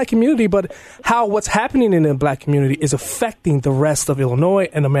just in the black community, but how what's happening in the black community is affecting the rest of Illinois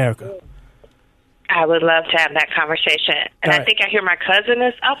and America. I would love to have that conversation. And I think I hear my cousin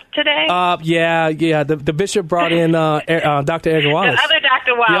is up today. Yeah. The bishop brought in Dr. Edgar Wallace. The other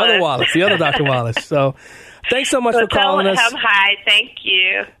Dr. Wallace. The other Dr. Wallace. So thanks so much for calling us. Tell him hi. Thank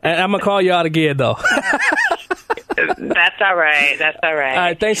you. And I'm going to call you out again, though. That's all right. That's all right. All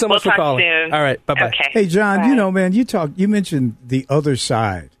right. Thanks so much for talk calling. soon. All right. Bye-bye. Okay. Hey, John, Bye. man, you mentioned the other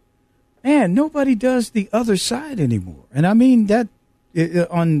side. Man, nobody does the other side anymore. And I mean that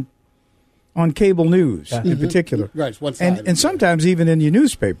on cable news in particular. Right, it's one side. And sometimes even in your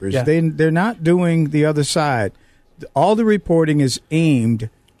newspapers, they're not doing the other side. All the reporting is aimed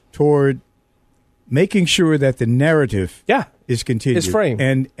toward making sure that the narrative is continued. It's framed.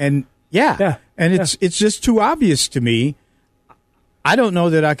 And it's just too obvious to me. I don't know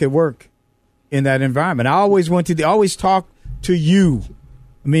that I could work in that environment. I always always talk to you.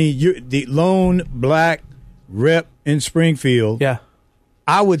 I mean, you're the lone black rep in Springfield. Yeah.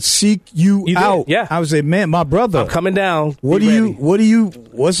 I would seek you out. Yeah. I would say, man, my brother. I'm coming down.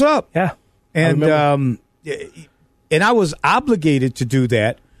 What's up? Yeah. And I was obligated to do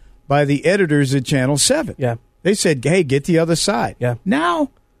that by the editors at Channel 7. Yeah. They said, hey, get the other side. Yeah.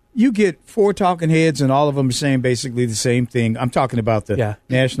 Now you get 4 talking heads and all of them are saying basically the same thing. I'm talking about the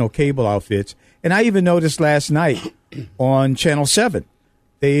national cable outfits. And I even noticed last night on Channel 7,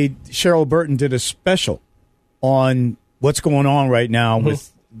 Cheryl Burton did a special on what's going on right now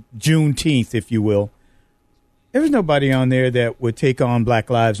with Juneteenth, if you will. There was nobody on there that would take on Black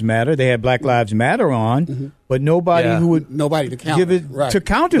Lives Matter. They had Black Lives Matter on, but nobody who would to give it to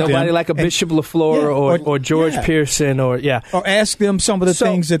counter them. Nobody like a Bishop LaFleur or George Pearson or ask them some of the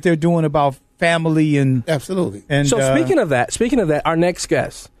things that they're doing about family and absolutely. And so speaking of that, our next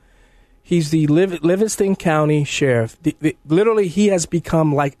guest, he's the Livingston County Sheriff. Literally, he has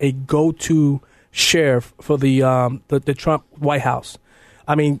become like a go-to sheriff for the Trump White House.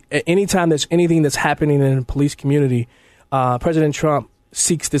 I mean, anytime there's anything that's happening in the police community, President Trump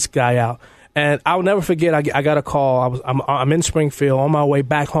seeks this guy out. And I'll never forget, I got a call. I'm in Springfield on my way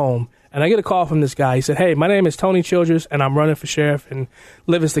back home, and I get a call from this guy. He said, hey, my name is Tony Childress, and I'm running for sheriff in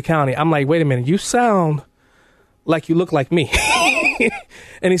Livingston County. I'm like, wait a minute, you sound like you look like me.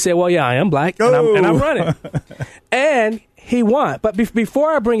 And he said, well, yeah, I am black, and I'm running. And he won. But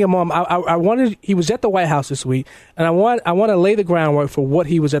before I bring him on, I wanted. He was at the White House this week, and I want to lay the groundwork for what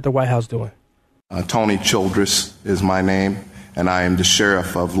he was at the White House doing. Tony Childress is my name, and I am the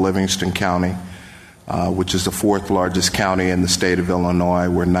sheriff of Livingston County, which is the 4th largest county in the state of Illinois.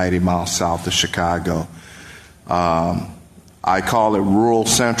 We're 90 miles south of Chicago. I call it rural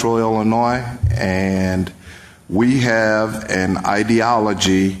central Illinois, and we have an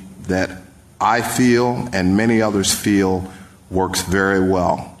ideology that I feel and many others feel works very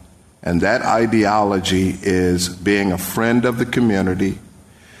well. And that ideology is being a friend of the community,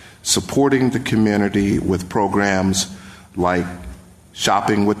 supporting the community with programs like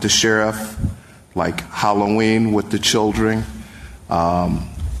shopping with the sheriff, like Halloween with the children,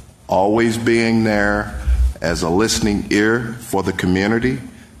 always being there as a listening ear for the community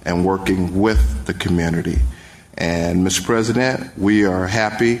and working with the community. And Mr. President, we are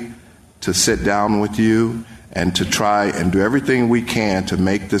happy to sit down with you and to try and do everything we can to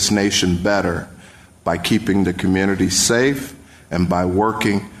make this nation better by keeping the community safe and by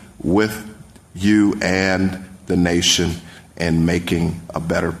working with you and the nation in making a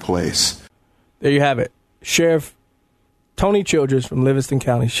better place. There you have it. Sheriff Tony Childress from Livingston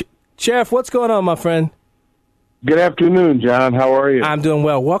County. Sheriff, what's going on, my friend? Good afternoon, John. How are you? I'm doing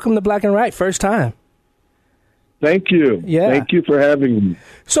well. Welcome to Black and Right. First time. Thank you. Yeah. Thank you for having me.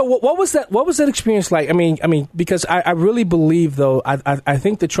 So what was that? What was that experience like? I mean, because I really believe, though, I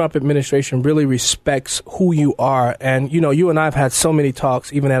think the Trump administration really respects who you are, and you and I have had so many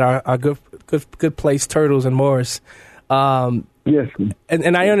talks, even at our good place, Turtles and Morris. Yes.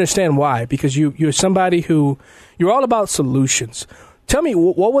 And I understand why, because you're somebody who you're all about solutions. Tell me,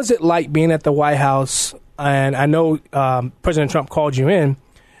 what was it like being at the White House? And I know President Trump called you in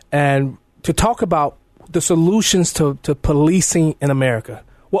and to talk about the solutions to policing in America.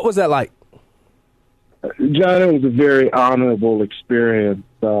 What was that like? John, it was a very honorable experience.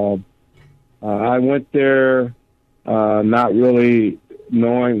 I went there not really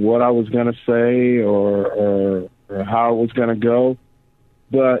knowing what I was going to say or how it was going to go,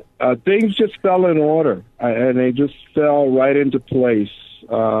 but things just fell in order, and they just fell right into place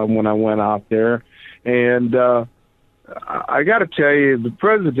when I went out there. And I got to tell you, the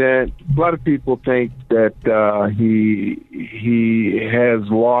president, a lot of people think that he has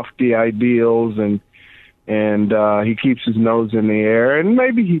lofty ideals and he keeps his nose in the air, and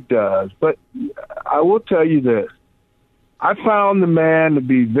maybe he does. But I will tell you this. I found the man to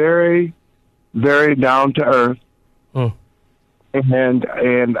be very, very down to earth. And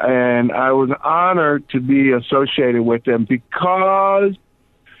I was honored to be associated with him because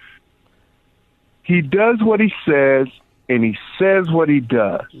he does what he says, and he says what he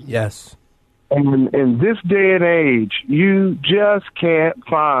does. Yes. And in this day and age, you just can't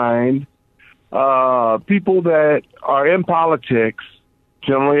find people that are in politics,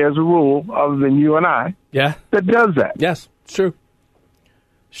 generally as a rule, other than you and I, that does that. Yes, it's true.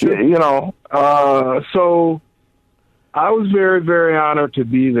 You know, so I was very, very honored to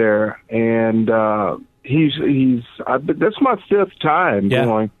be there, and that's my fifth time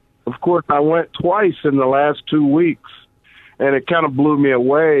going. Of course, I went twice in the last 2 weeks, and it kind of blew me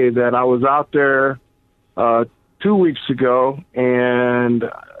away that I was out there 2 weeks ago, and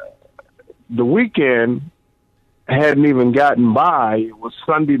the weekend hadn't even gotten by. It was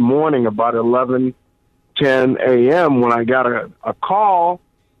Sunday morning about 11:10 a.m. when I got a call.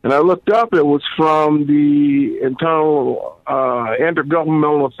 And I looked up, it was from the Internal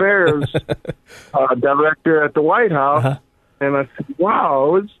Intergovernmental Affairs director at the White House. Uh-huh. And I said,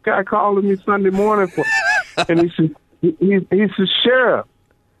 wow, what's this guy calling me Sunday morning for? And he said, Sheriff.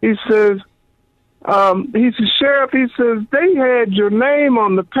 He says, Sheriff, he says, they had your name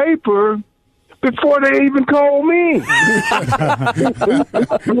on the paper before they even called me.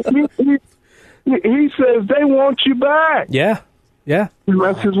 He says, they want you back. Yeah. Yeah. And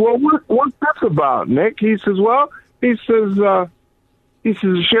I says, well, what's this about, Nick? He says, the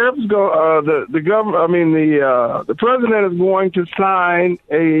sheriff's the president is going to sign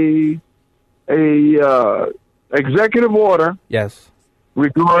a executive order. Yes.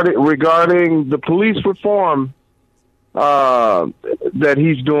 Regarding the police reform that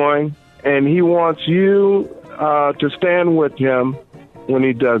he's doing, and he wants you to stand with him when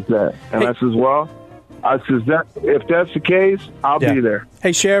he does that. And I says, if that's the case, I'll be there.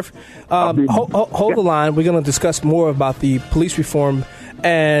 Hey, Sheriff, hold the line. We're going to discuss more about the police reform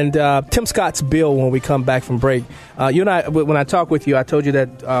and Tim Scott's bill when we come back from break. You and I, when I talked with you, I told you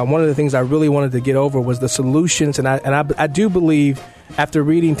that one of the things I really wanted to get over was the solutions, and I do believe after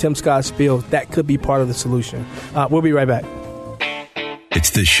reading Tim Scott's bill, that could be part of the solution. We'll be right back. It's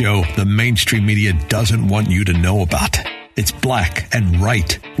the show the mainstream media doesn't want you to know about. It's Black and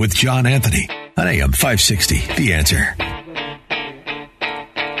Right with John Anthony on AM 560, The Answer.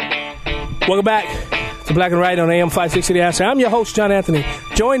 Welcome back to Black and Right on AM 560, The Answer. I'm your host, John Anthony,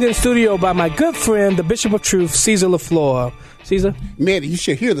 joined in studio by my good friend, the Bishop of Truth, Caesar LaFleur. Caesar? Man, you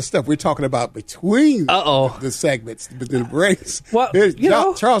should hear the stuff we're talking about between the segments, the breaks. Well,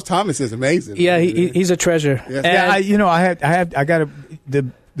 Charles Thomas is amazing. Yeah, he's a treasure. Yes. I got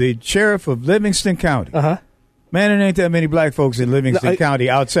the sheriff of Livingston County. Uh-huh. Man, there ain't that many black folks in Livingston County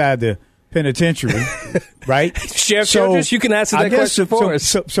outside the penitentiary, right? Sheriff Childress, you can answer that question for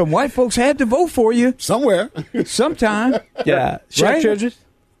us. Some white folks had to vote for you somewhere, sometime. Yeah, Sheriff Childress.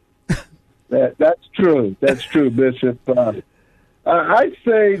 That's true. That's true, Bishop. I'd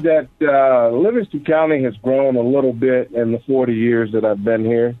say that Livingston County has grown a little bit in the 40 years that I've been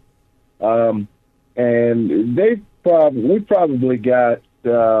here, and we probably got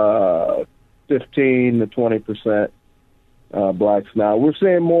 15 to 20% blacks now. We're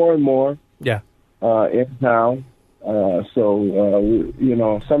seeing more and more. Yeah. In town.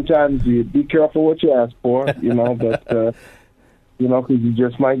 Sometimes you be careful what you ask for, but, because you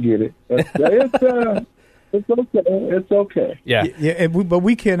just might get it. But it's okay. It's okay. Yeah. But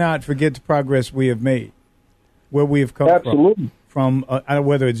we cannot forget the progress we have made, where we have come from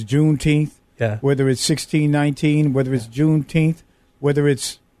whether it's Juneteenth, whether it's 1619, whether it's Juneteenth, whether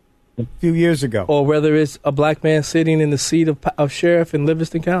it's a few years ago, or whether it's a black man sitting in the seat of sheriff in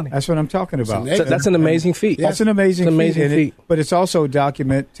Livingston County. That's what I'm talking about. That's an amazing feat. That's an amazing feat. But it's also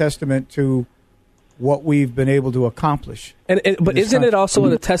a testament to what we've been able to accomplish. But isn't it also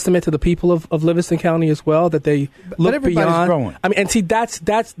a testament to the people of Livingston County as well, that they look beyond? Growing. I mean, and see, that's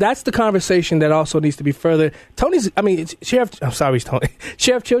the conversation that also needs to be further.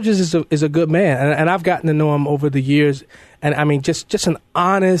 Sheriff Childress is a good man, and I've gotten to know him over the years. And I mean, just an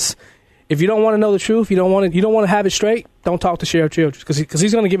honest. If you don't want to know the truth, you don't want to have it straight, don't talk to Sheriff Childress because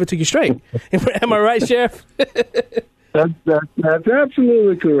he's going to give it to you straight. Am I right, Sheriff? That's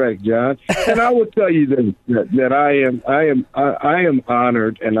absolutely correct, John. And I will tell you that I am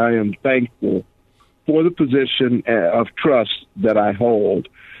honored and I am thankful for the position of trust that I hold.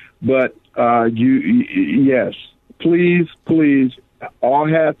 But yes, please, all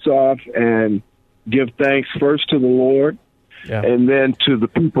hats off and give thanks first to the Lord. Yeah. And then to the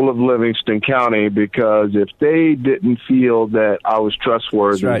people of Livingston County, because if they didn't feel that I was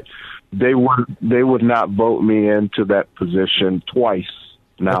trustworthy, right, they would not vote me into that position twice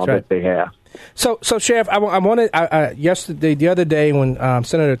now that they have. So Sheriff, I wanted the other day when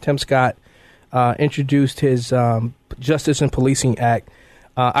Senator Tim Scott introduced his Justice and Policing Act.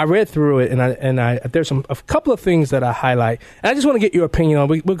 I read through it, and there's a couple of things that I highlight. And I just want to get your opinion on.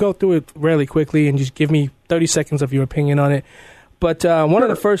 We'll go through it really quickly and just give me 30 seconds of your opinion on it. But one of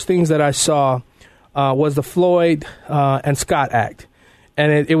the first things that I saw was the Floyd and Scott Act.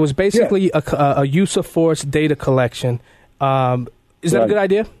 And it was basically a use of force data collection. Is that a good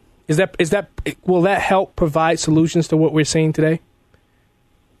idea? Will that help provide solutions to what we're seeing today?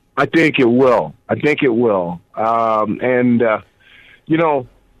 I think it will. The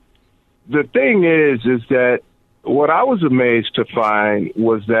thing is that what I was amazed to find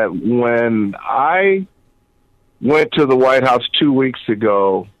was that when I went to the White House 2 weeks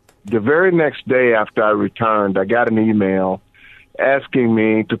ago, the very next day after I returned, I got an email asking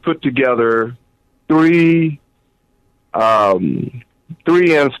me to put together three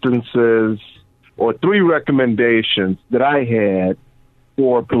instances or three recommendations that I had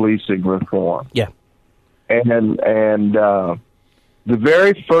for policing reform. Yeah. And the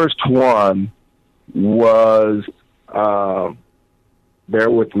very first one was, bear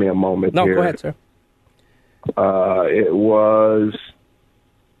with me a moment here. No, go ahead, sir. It was...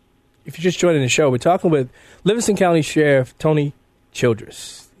 If you're just joining the show, we're talking with Livingston County Sheriff Tony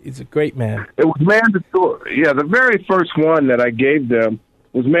Childress. He's a great man. It was mandatory. Yeah, the very first one that I gave them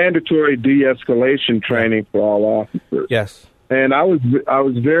was mandatory de-escalation training for all officers. Yes. And I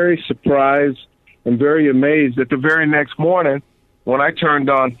was very surprised and very amazed that the very next morning when I turned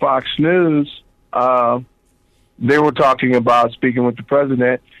on Fox News, they were talking about speaking with the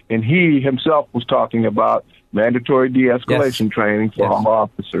president, and he himself was talking about mandatory de-escalation training for all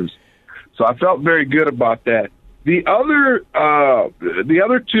officers. So I felt very good about that. The other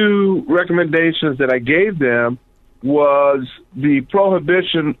two recommendations that I gave them was the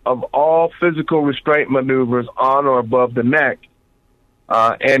prohibition of all physical restraint maneuvers on or above the neck,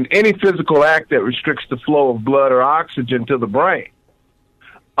 and any physical act that restricts the flow of blood or oxygen to the brain,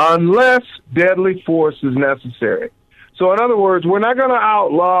 unless deadly force is necessary. So in other words, we're not going to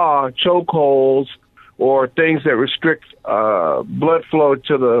outlaw chokeholds or things that restrict blood flow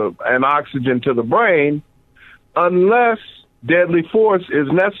and oxygen to the brain unless deadly force is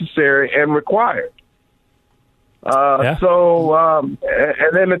necessary and required. And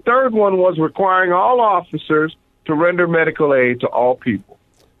then the third one was requiring all officers to render medical aid to all people.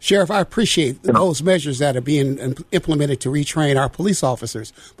 Sheriff, I appreciate those measures that are being implemented to retrain our police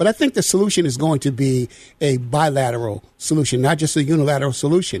officers. But I think the solution is going to be a bilateral solution, not just a unilateral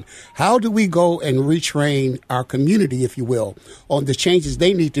solution. How do we go and retrain our community, if you will, on the changes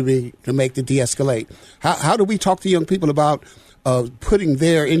they need to make to de-escalate? How do we talk to young people about putting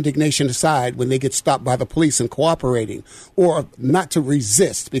their indignation aside when they get stopped by the police and cooperating, or not to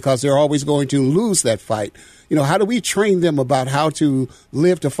resist because they're always going to lose that fight? You know, how do we train them about how to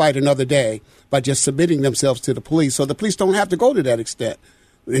live to fight another day by just submitting themselves to the police so the police don't have to go to that extent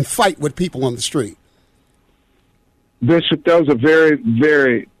and fight with people on the street? Bishop, those are very,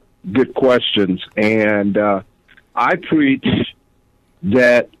 very good questions. And I preach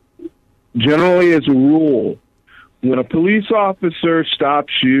that generally as a rule, when a police officer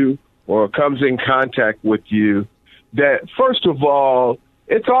stops you or comes in contact with you, that first of all,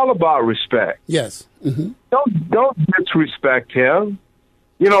 it's all about respect. Yes. Mm-hmm. Don't disrespect him.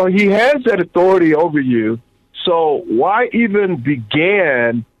 You know, he has that authority over you. So why even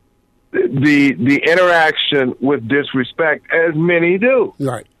begin the interaction with disrespect, as many do?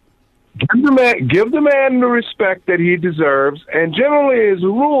 Right. Give the man the respect that he deserves, and generally, as a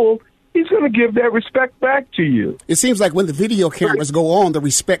rule, he's going to give that respect back to you. It seems like when the video cameras go on, the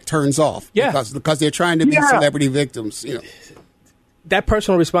respect turns off. Yeah. Because they're trying to be celebrity victims. You know, that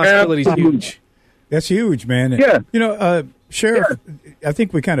personal responsibility is huge. That's huge, man. Yeah. You know, Sheriff, I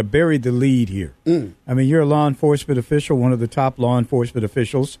think we kind of buried the lead here. I mean, you're a law enforcement official, one of the top law enforcement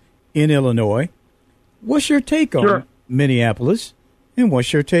officials in Illinois. What's your take on Minneapolis, and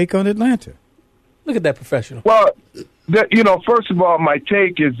what's your take on Atlanta? Look at that professional. Well, first of all, my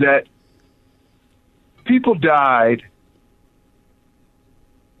take is that people died,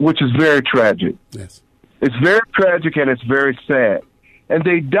 which is very tragic. Yes. It's very tragic and it's very sad. And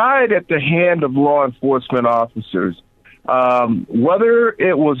they died at the hand of law enforcement officers, whether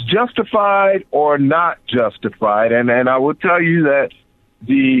it was justified or not justified. And I will tell you that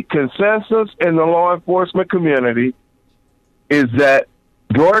the consensus in the law enforcement community is that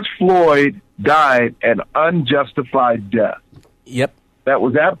George Floyd died an unjustified death. Yep. That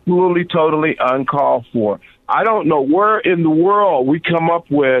was absolutely, totally uncalled for. I don't know where in the world we come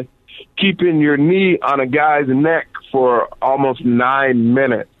up with keeping your knee on a guy's neck for almost 9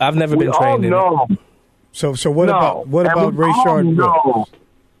 minutes. I've never been trained in it. So what about Rayshard Brooks?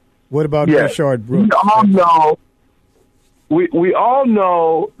 What about Rayshard Brooks? We all know. we all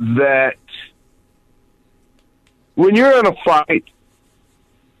know that when you're in a fight,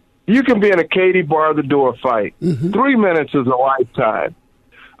 you can be in a Katie bar the door fight. 3 minutes is a lifetime.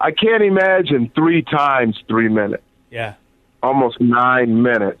 I can't imagine 3 times 3 minutes. Yeah. Almost 9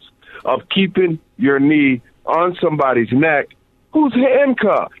 minutes of keeping your knee on somebody's neck who's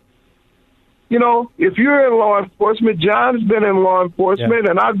handcuffed. You know, if you're in law enforcement, John's been in law enforcement,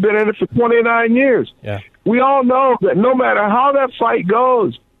 and I've been in it for 29 years. Yeah. We all know that no matter how that fight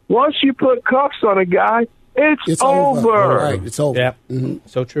goes, once you put cuffs on a guy, it's over. All right, it's over. Yeah.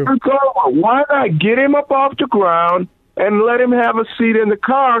 So true. It's over. Why not get him up off the ground and let him have a seat in the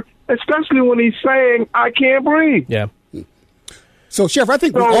car, especially when he's saying, I can't breathe? Yeah. So, Sheriff, I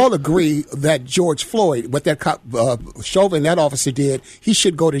think we all agree that George Floyd, what that cop, Chauvin, that officer did, he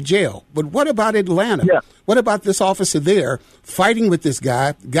should go to jail. But what about Atlanta? Yeah. What about this officer there fighting with this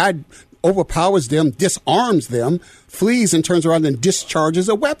guy? Guy overpowers them, disarms them, flees, and turns around and discharges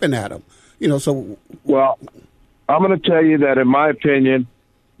a weapon at him. You know, so. Well, I'm going to tell you that, in my opinion,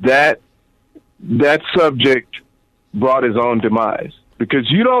 that subject brought his own demise,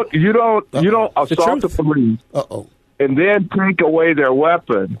 because you don't assault the police. And then take away their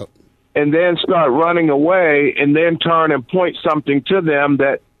weapon, and then start running away, and then turn and point something to them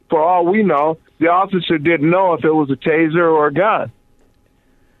that, for all we know, the officer didn't know if it was a taser or a gun.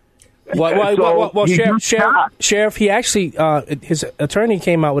 Well, Sheriff, he actually, his attorney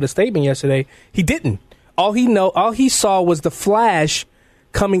came out with a statement yesterday. He didn't. All he saw was the flash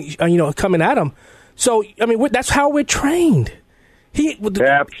coming at him. So, I mean, that's how we're trained.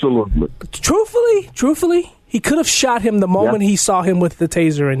 Absolutely. Truthfully, he could have shot him the moment he saw him with the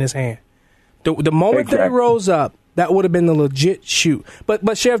taser in his hand. The moment that he rose up, that would have been the legit shoot.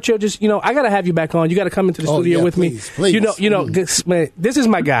 But Sheriff Childress, I got to have you back on. You got to come into the studio with me. Please. This is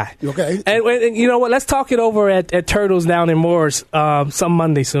my guy. Okay. And you know what? Let's talk it over at Turtles down in Moores some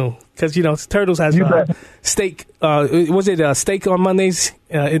Monday soon. Because, Turtles has steak. Was it steak on Mondays?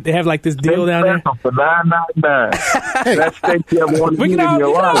 They have like this deal down there. For $9.99. That steak you ever wanted to eat in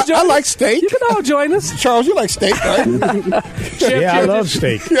your life. I like steak. You can all join us. Charles, you like steat, right? Sheriff, I love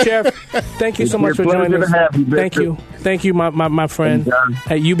steak. Sheriff, thank you so much for joining us. Thank you, my friend.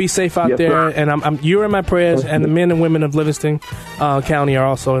 Hey, you be safe out there, and you're in my prayers, and the men and women of Livingston County are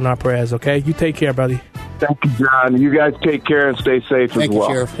also in our prayers. Okay, you take care, buddy. Thank you, John. You guys take care and stay safe as well. Thank you,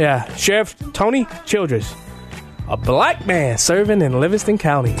 Sheriff. Yeah, Sheriff Tony Childress, a black man serving in Livingston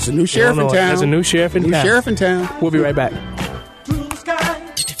County. It's a new sheriff in town. There's a new sheriff in town. Sheriff in town. We'll be right back.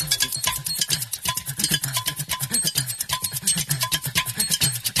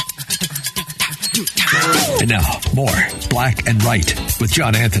 And now, more Black and Right with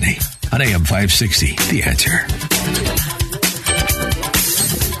John Anthony on AM 560, The Answer.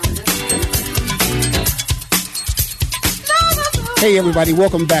 Hey, everybody.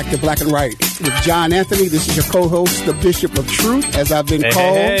 Welcome back to Black and Right with John Anthony. This is your co-host, the Bishop of Truth, as I've been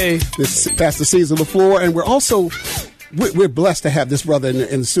called. This Pastor Cesar LaFleur. And we're also... We're blessed to have this brother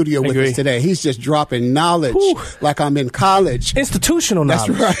in the studio with us today. He's just dropping knowledge like I'm in college. Institutional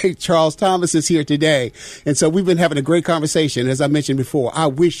knowledge. That's right. Charles Thomas is here today. And so we've been having a great conversation. As I mentioned before, I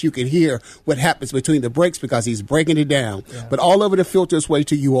wish you could hear what happens between the breaks because he's breaking it down. Yeah. But all of it filters its way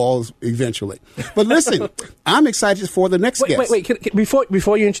to you all eventually. But listen, I'm excited for the next guest. Wait.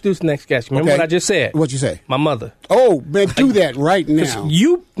 Before you introduce the next guest, remember what I just said? What'd you say? My mother. Oh, man, do that right now.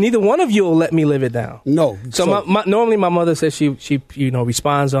 Neither one of you will let me live it down. No. So normally my mother says she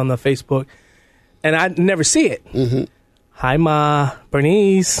responds on the Facebook, and I never see it. Mm-hmm. Hi, Ma.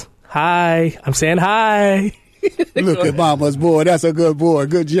 Bernice. Hi. I'm saying hi. Look at Mama's boy. That's a good boy.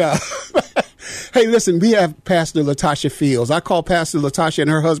 Good job. Hey, listen, we have Pastor Latasha Fields. I call Pastor Latasha and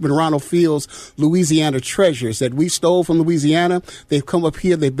her husband, Ronald Fields, Louisiana treasures that we stole from Louisiana. They've come up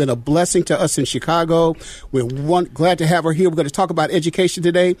here. They've been a blessing to us in Chicago. We're glad to have her here. We're going to talk about education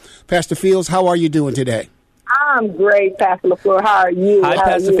today. Pastor Fields, how are you doing today? I'm great, Pastor LaFleur. How are you? Hi,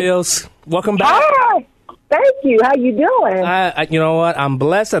 Pastor Fields. Welcome back. Hi. Thank you. How you doing? You know what? I'm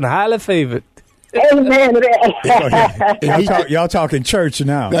blessed and highly favored. Amen. Y'all talking church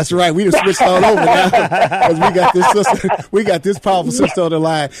now. That's right. We just switched all over now because we got this powerful sister on the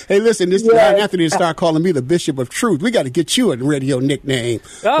line. Hey, listen, this John Anthony start calling me the Bishop of Truth. We got to get you a radio nickname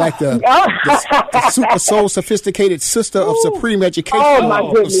like the super soul sophisticated sister of supreme education. Oh my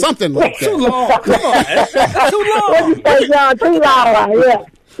goodness, something like that. Too long. Come on, too long. What you say, John? Too long. Yeah.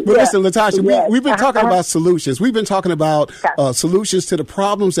 But listen, Latasha, we've been talking about solutions. We've been talking about solutions to the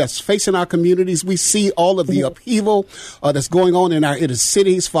problems that's facing our communities. We see all of the upheaval that's going on in our inner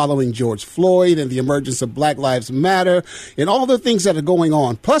cities following George Floyd and the emergence of Black Lives Matter and all the things that are going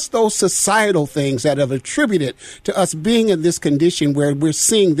on, plus those societal things that have attributed to us being in this condition where we're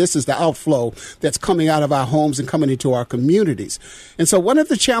seeing this is the outflow that's coming out of our homes and coming into our communities. And so one of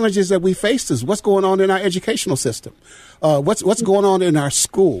the challenges that we face is what's going on in our educational system. What's going on in our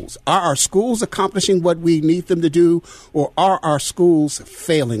schools? Are our schools accomplishing what we need them to do, or are our schools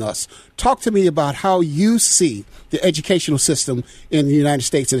failing us? Talk to me about how you see the educational system in the United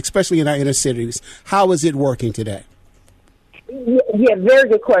States, and especially in our inner cities. How is it working today? Yeah, very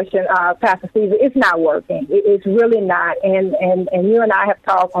good question, Pastor Steve. It's not working. It's really not. And you and I have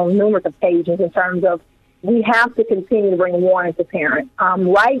talked on numerous occasions in terms of we have to continue to bring warning to parents.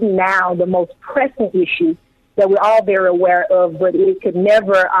 Right now, the most pressing issue that we're all very aware of, but it could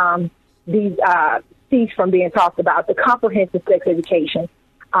never be cease from being talked about, the comprehensive sex education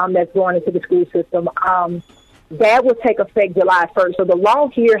that's going into the school system. That will take effect July 1st. So the law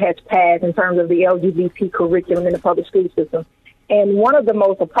here has passed in terms of the LGBT curriculum in the public school system. And one of the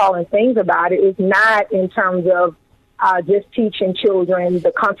most appalling things about it is not in terms of just teaching children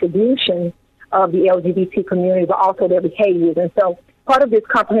the contribution of the LGBT community, but also their behaviors. And so part of this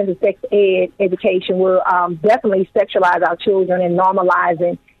comprehensive sex ed education will definitely sexualize our children and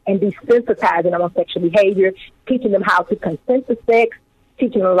normalizing and desensitizing them on sexual behavior, teaching them how to consent to sex,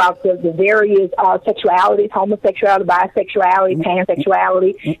 teaching them about the various sexualities, homosexuality, bisexuality,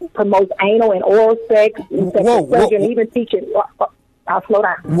 pansexuality, promotes anal and oral sex, and even teaching. I'll slow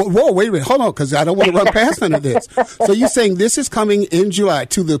down. Whoa, wait, hold on, because I don't want to run past none of this. So you're saying this is coming in July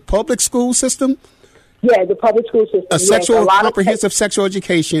to the public school system? Yeah, the public school system. A comprehensive sexual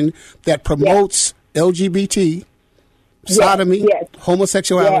education that promotes LGBT, sodomy,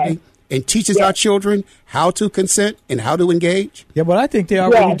 homosexuality, and teaches our children how to consent and how to engage? Yeah, but I think they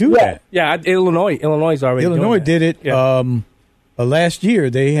already do that. Yeah, Illinois is already doing that. Illinois did it last year.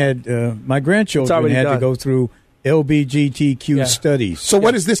 They had, my grandchildren had to go through LGBTQ studies. So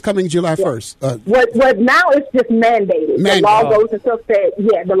what is this coming July 1st? What now it's just mandated. The law goes into effect.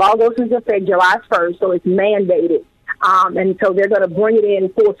 Yeah, the law goes into effect July 1st, so it's mandated. And so they're going to bring it in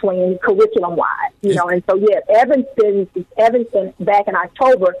full swing curriculum-wise, you know. And so, Evanston back in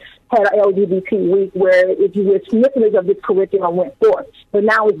October had an LGBT week where, if you will, snippets of this curriculum went forth. But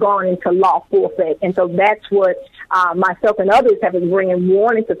now it's gone into law full effect. And so that's what myself and others have been bringing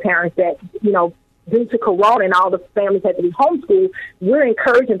warning to parents that, you know, due to Corona and all the families had to be homeschooled, we're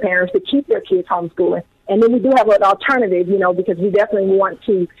encouraging parents to keep their kids homeschooling. And then we do have an alternative, you know, because we definitely want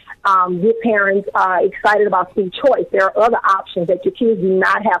to get parents excited about school choice. There are other options that your kids do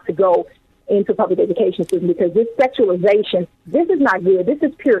not have to go into public education system, because this sexualization, this is not good. This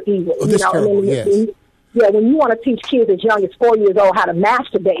is pure evil. Oh, this terrible, yes. When you want to teach kids as young as 4 years old how to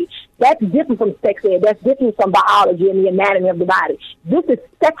masturbate, that's different from sex ed. That's different from biology and the anatomy of the body. This is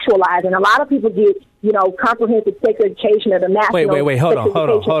sexualizing. A lot of people get, you know, comprehensive sex education at a national. Wait. Hold on.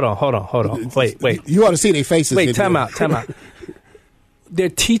 Wait. You ought to see their faces. Wait, time out. They're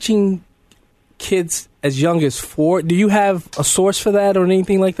teaching kids as young as 4. Do you have a source for that or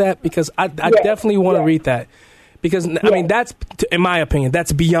anything like that? Because I definitely want to read that. Because, I mean, that's, in my opinion,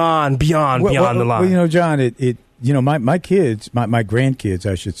 that's beyond the line. Well, you know, John, my kids, my grandkids,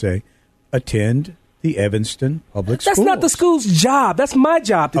 I should say, attend the Evanston public schools. That's not the school's job. That's my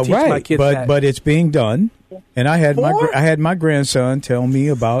job to teach my kids that. But it's being done. And I had my grandson tell me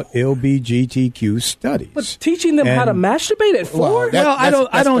about LGBTQ studies. But teaching them how to masturbate at 4?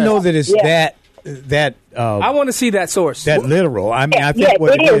 I don't know that it's that. I want to see that source. That literal. I mean, I think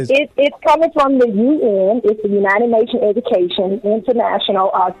what it is. It's coming from the UN. It's the United Nations Education International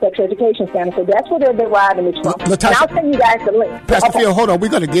Sexual Education Center. So that's where they're deriving it from. And I'll send you guys the link. Pastor Field, hold on. We're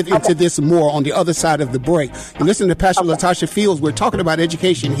going to get into this more on the other side of the break. You listen to Pastor Latasha Fields. We're talking about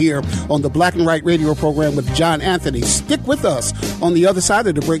education here on the Black and White Radio program with John Anthony. Stick with us on the other side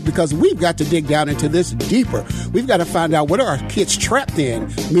of the break, because we've got to dig down into this deeper. We've got to find out what are our kids trapped in,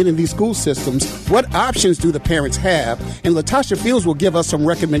 meaning these school systems. What options do the parents have? And Latasha Fields will give us some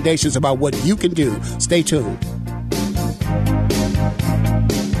recommendations about what you can do. Stay tuned.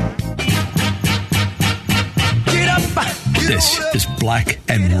 This is Black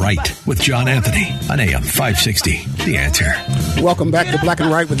and Right with John Anthony on AM 560. The Answer. Welcome back to Black and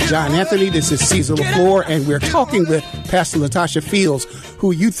Right with John Anthony. This is Cesar LaFleur, and we're talking with Pastor Latasha Fields,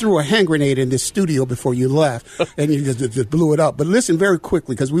 who you threw a hand grenade in this studio before you left, and you just blew it up. But listen very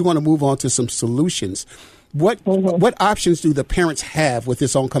quickly, because we want to move on to some solutions. What options do the parents have with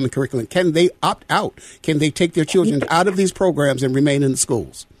this oncoming curriculum? Can they opt out? Can they take their children out of these programs and remain in the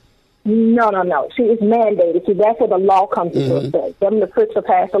schools? No. See, it's mandated. See, that's where the law comes into effect. Governor Pritzker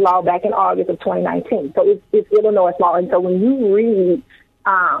passed the law back in August of 2019. So it's Illinois law. And so when you read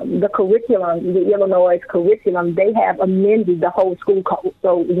the curriculum, the Illinois curriculum, they have amended the whole school code.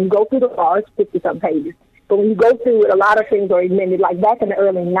 So when you go through the law, it's 50-some pages. But when you go through it, a lot of things are amended. Like back in the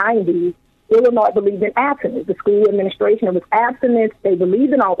early 90s, Illinois believed in abstinence. The school administration was abstinence. They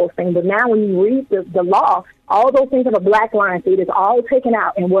believed in all those things. But now when you read the law, all those things have a black line. So it is all taken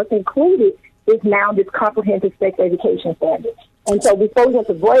out. And what's included is now this comprehensive sex education standard. And so before we went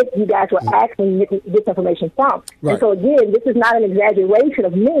to break, you guys were asking me this information from. Right. And so again, this is not an exaggeration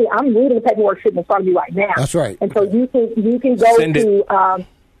of me. I'm reading the paperwork sitting in front of you right now. That's right. And so you can go to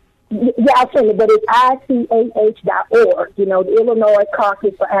I'll send it, but it's ICAH.org, the Illinois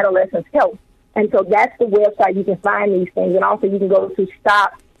Caucus for Adolescent Health. And so that's the website you can find these things. And also you can go to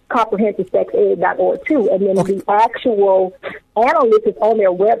stopcomprehensivesexed.org too. And then the actual analysts is on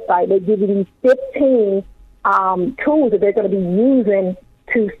their website. They give you these 15 tools that they're going to be using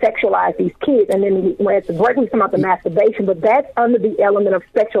to sexualize these kids. And then when it's a break, we come out the masturbation, but that's under the element of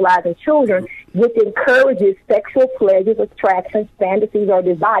sexualizing children, which encourages sexual pleasures, attractions, fantasies, or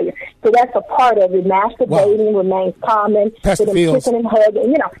desire. So that's a part of it. Masturbating remains common. Pastor Fields, kissing and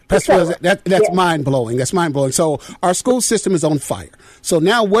hugging, Pastor Fields, that's mind-blowing. That's mind-blowing. So our school system is on fire. So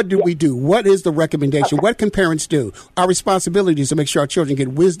now what do we do? What is the recommendation? What can parents do? Our responsibility is to make sure our children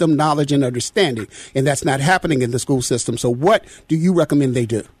get wisdom, knowledge, and understanding, and that's not happening in the school system. So what do you recommend they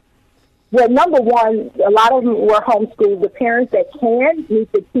do? Well, number one, a lot of them were homeschooled. The parents that can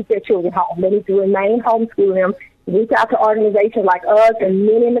need to keep their children home. They need to remain homeschooling them. Reach out to organizations like us and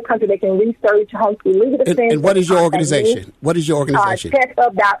many in the country that can research homeschool legal defense. And what is your organization? What is your organization?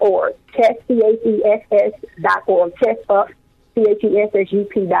 ChestUp.org. Chest, CHESS.org. ChestUp,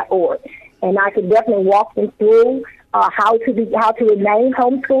 CHESSUP.org. And I can definitely walk them through how to remain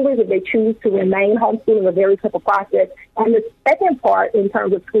homeschoolers if they choose to remain homeschooling, a very simple process. And the second part, in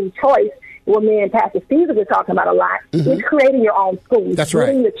terms of school choice, what me and Pastor Caesar were talking about a lot, is creating your own schools. That's right.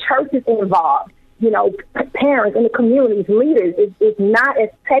 Getting the churches involved, parents and the communities, leaders. It's not as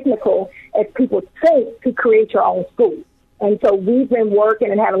technical as people think to create your own school. And so we've been working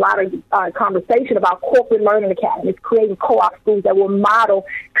and had a lot of conversation about corporate learning academies, creating co-op schools that will model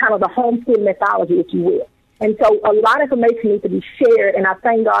kind of the homeschool methodology, if you will. And so a lot of information needs to be shared, and I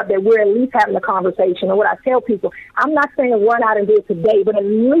thank God that we're at least having a conversation. And what I tell people, I'm not saying run out and do it today, but at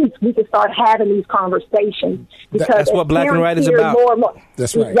least we can start having these conversations. Because that's what Black and Right is about.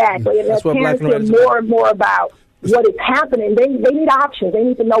 That's right. Exactly. And as parents hear more and more about what is happening, they need options. They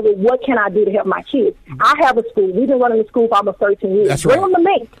need to know, well, what can I do to help my kids? I have a school. We've been running the school for almost 13 years. That's Bring right. them to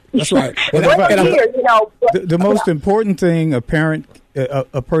me. That's right. Bring them here, The most important thing a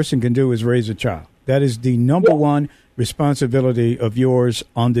person can do is raise a child. That is the number one responsibility of yours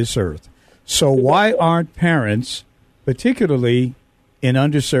on this earth. So why aren't parents, particularly in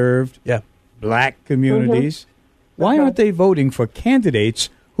underserved black communities, why aren't they voting for candidates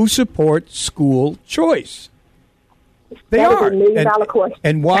who support school choice? They are. That is $1 million question.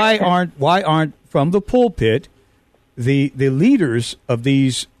 And why aren't from the pulpit the leaders of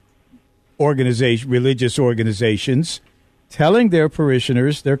these religious organizations telling their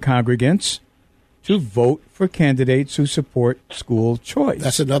parishioners, their congregants, to vote for candidates who support school choice?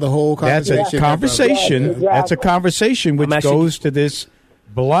 That's another whole conversation. That's a conversation. Exactly. That's a conversation which goes to this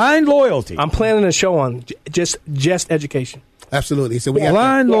blind loyalty. I'm planning a show on just education. Absolutely. So we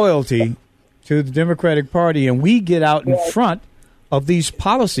blind loyalty to the Democratic Party, and we get out in front of these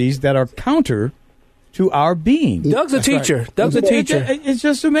policies that are counter to our being. Doug's a teacher. Right. Doug's a teacher. It's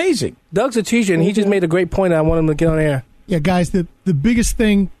just amazing. Doug's a teacher, and he just made a great point. I want him to get on air. Yeah, guys, the biggest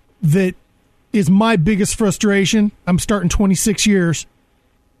thing that is my biggest frustration, I'm starting 26 years,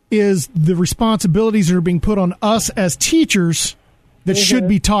 is the responsibilities that are being put on us as teachers that should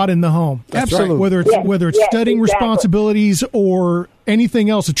be taught in the home. That's absolutely. Right. Whether it's studying responsibilities or anything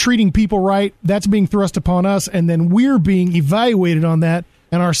else, treating people right, that's being thrust upon us, and then we're being evaluated on that,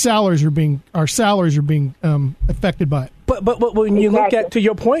 and our salaries are being affected by it. But when you look at, to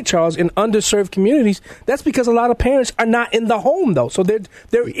your point, Charles, in underserved communities, that's because a lot of parents are not in the home, though. So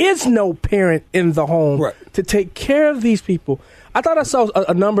there is no parent in the home to take care of these people. I thought I saw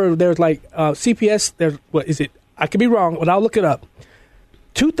a number. There's like CPS. There's what is it? I could be wrong, but I'll look it up.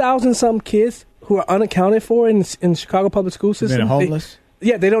 2,000 some kids who are unaccounted for in the Chicago public school system. Homeless.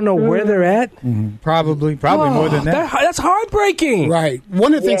 Yeah, they don't know where they're at. Mm-hmm. Probably more than that. That's heartbreaking. Right.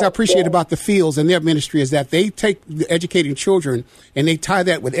 One of the things I appreciate about the Fields and their ministry is that they take educating children and they tie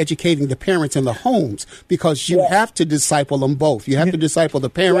that with educating the parents in the homes, because you have to disciple them both. You have to disciple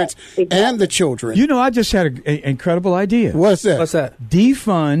the parents and the children. You know, I just had an incredible idea. What's that?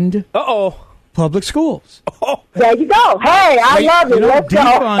 Defund public schools. There you go. Hey, I love it. Let's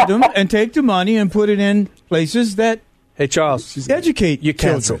defund go. them and take the money and put it in places that Hey, Charles, educate you're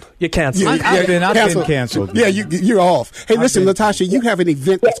canceled. children. You're canceled. I've been canceled. Yeah, you're off. Hey, listen, Latasha, you have an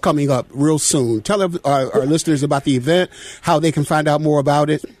event that's coming up real soon. Tell our listeners about the event, how they can find out more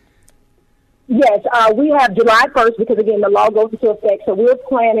about it. Yes, we have July 1st because, again, the law goes into effect. So we're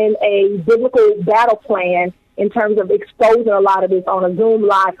planning a biblical battle plan in terms of exposing a lot of this on a Zoom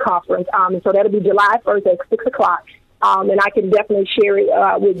live conference. So that'll be July 1st at 6 o'clock. And I can definitely share it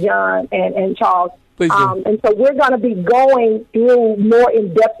with John and Charles. And so we're going to be going through more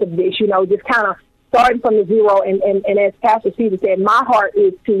in depth of this, just kind of starting from the zero. And as Pastor Stephen said, my heart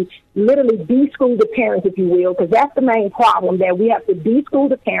is to literally de-school the parents, if you will, because that's the main problem, that we have to de-school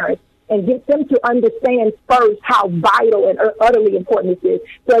the parents and get them to understand first how vital and utterly important this is.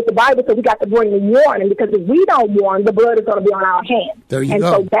 So as the Bible says, we got to bring the warning, because if we don't warn, the blood is going to be on our hands. There you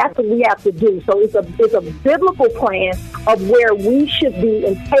go. So that's what we have to do. So it's a biblical plan of where we should be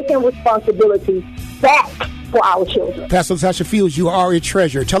in taking responsibility back for our children. Pastor Latasha Fields, you are a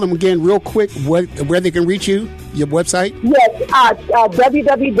treasure. Tell them again real quick where they can reach you, your website. Yes,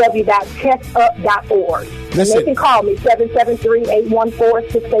 www.catchup.org. And they can call me,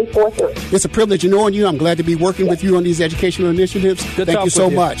 773-814-6843. It's a privilege knowing you. I'm glad to be working with you on these educational initiatives. Thank you so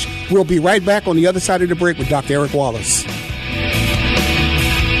much. We'll be right back on the other side of the break with Dr. Eric Wallace.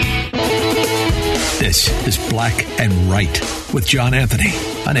 This is Black and Right with John Anthony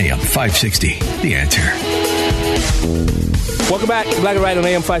on AM 560, The Answer. Welcome back to Black and Right on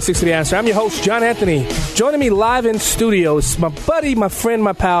AM 560, The Answer. I'm your host, John Anthony. Joining me live in studio is my buddy, my friend,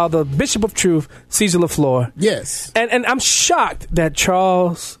 my pal, the Bishop of Truth, Caesar LaFleur. Yes. And I'm shocked that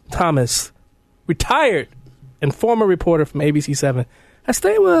Charles Thomas, retired and former reporter from ABC7, has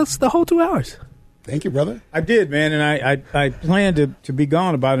stayed with us the whole 2 hours. Thank you, brother. I did, man, and I planned to be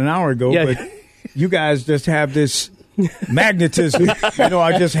gone about an hour ago, but you guys just have this magnetism.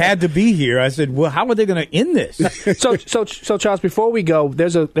 I just had to be here. I said, well, how are they going to end this? So Charles, before we go,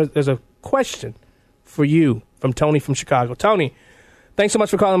 there's a question for you from Tony from Chicago. Tony, thanks so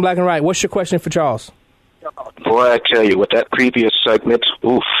much for calling Black and Right. What's your question for Charles? Boy, I tell you, with that previous segment,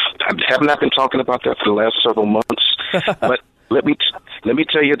 I have not been talking about that for the last several months. But let me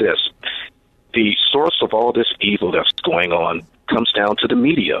tell you this. The source of all this evil that's going on comes down to the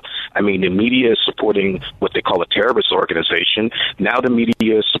media. I mean, the media is supporting what they call a terrorist organization. Now the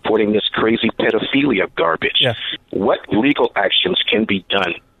media is supporting this crazy pedophilia garbage. Yeah. What legal actions can be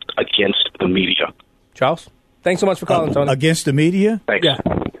done against the media? Charles, thanks so much for calling, Tony. Against the media? Thanks. Yeah.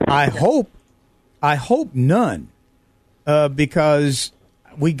 I hope none, because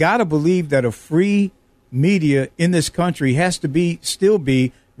we got to believe that a free media in this country has to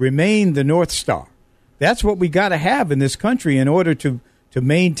remain the North Star. That's what we got to have in this country in order to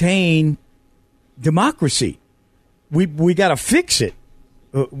maintain democracy. We got to fix it.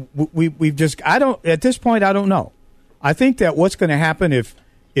 We've just at this point I don't know. I think that what's going to happen if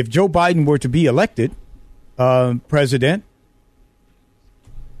Joe Biden were to be elected president,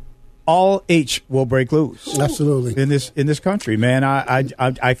 all H will break loose. Absolutely. In this country, man.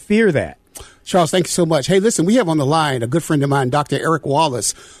 I fear that. Charles, thank you so much. Hey, listen, we have on the line a good friend of mine, Dr. Eric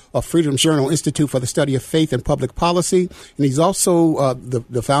Wallace of Freedom Journal Institute for the Study of Faith and Public Policy. And he's also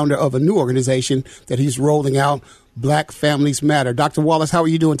the founder of a new organization that he's rolling out, Black Families Matter. Dr. Wallace, how are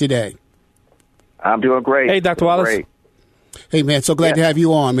you doing today? I'm doing great. Hey, Dr. Wallace. Great. Hey, man, so glad to have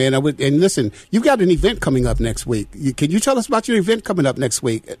you on, man. And listen, you've got an event coming up next week. Can you tell us about your event coming up next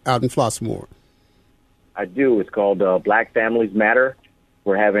week out in Flossmoor? I do. It's called Black Families Matter.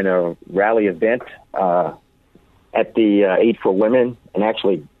 We're having a rally event at the Aid for Women. And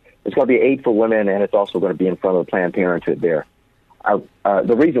actually, it's going to be Aid for Women, and it's also going to be in front of Planned Parenthood there.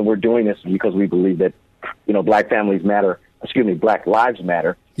 The reason we're doing this is because we believe that, Black Lives Matter,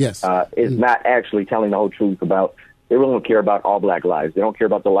 yes, is not actually telling the whole truth about, they really don't care about all Black lives. They don't care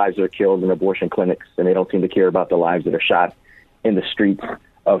about the lives that are killed in abortion clinics, and they don't seem to care about the lives that are shot in the streets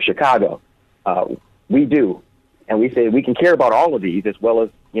of Chicago. We do. And we say we can care about all of these, as well as,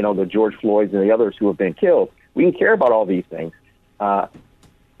 the George Floyds and the others who have been killed. We can care about all these things. But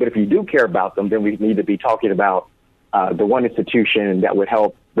if you do care about them, then we need to be talking about the one institution that would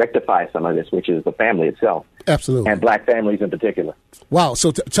help rectify some of this, which is the family itself. Absolutely. And Black families in particular. Wow.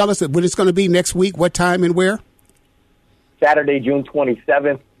 So tell us when it's going to be next week, what time and where? Saturday, June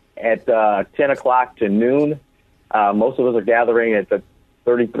 27th at 10 o'clock to noon. Most of us are gathering at the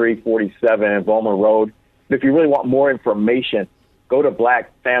 3347 Vollmer Road. If you really want more information, go to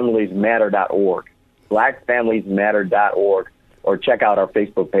blackfamiliesmatter.org, blackfamiliesmatter.org, or check out our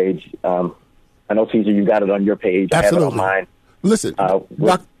Facebook page. I know, Caesar, you got it on your page. Absolutely. I have it on mine. Listen, Dr.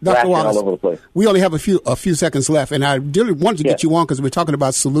 Wallace, all over the place. we only have a few seconds left, and I really wanted to get you on because we're talking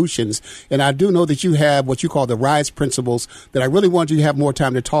about solutions, and I do know that you have what you call the RISE principles that I really want you to have more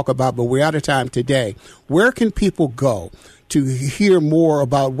time to talk about, but we're out of time today. Where can people go to hear more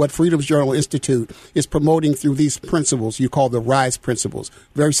about what Freedom's Journal Institute is promoting through these principles you call the RISE principles?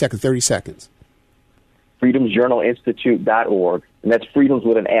 30 seconds. freedomsjournalinstitute.org, and that's freedoms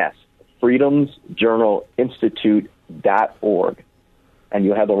with an S, freedomsjournalinstitute.org. And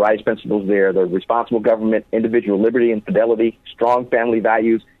you'll have the RISE principles there. The responsible government, individual liberty and fidelity, strong family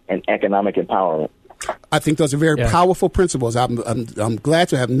values, and economic empowerment. I think those are very powerful principles. I'm glad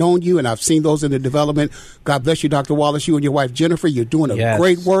to have known you, and I've seen those in the development. God bless you, Dr. Wallace. You and your wife, Jennifer, you're doing a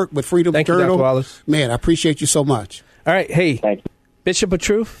great work with Freedom Journal. Thank you, Dr. Wallace. Man, I appreciate you so much. All right. Hey, thank you. Bishop of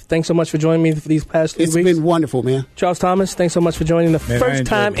Truth, thanks so much for joining me for these past 2 weeks. It's been wonderful, man. Charles Thomas, thanks so much for joining the first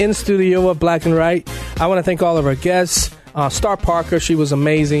time in studio of Black and Right. I want to thank all of our guests. Star Parker, she was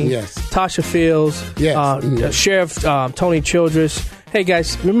amazing. Yes. Tasha Fields. Yes. Sheriff Tony Childress. Hey,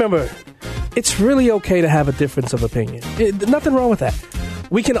 guys, remember, it's really okay to have a difference of opinion. Nothing wrong with that.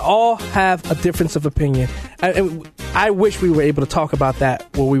 We can all have a difference of opinion. I wish we were able to talk about that,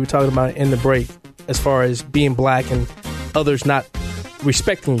 what we were talking about in the break, as far as being black and others not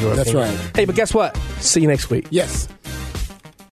respecting your opinion. That's right. Hey, but guess what? See you next week. Yes.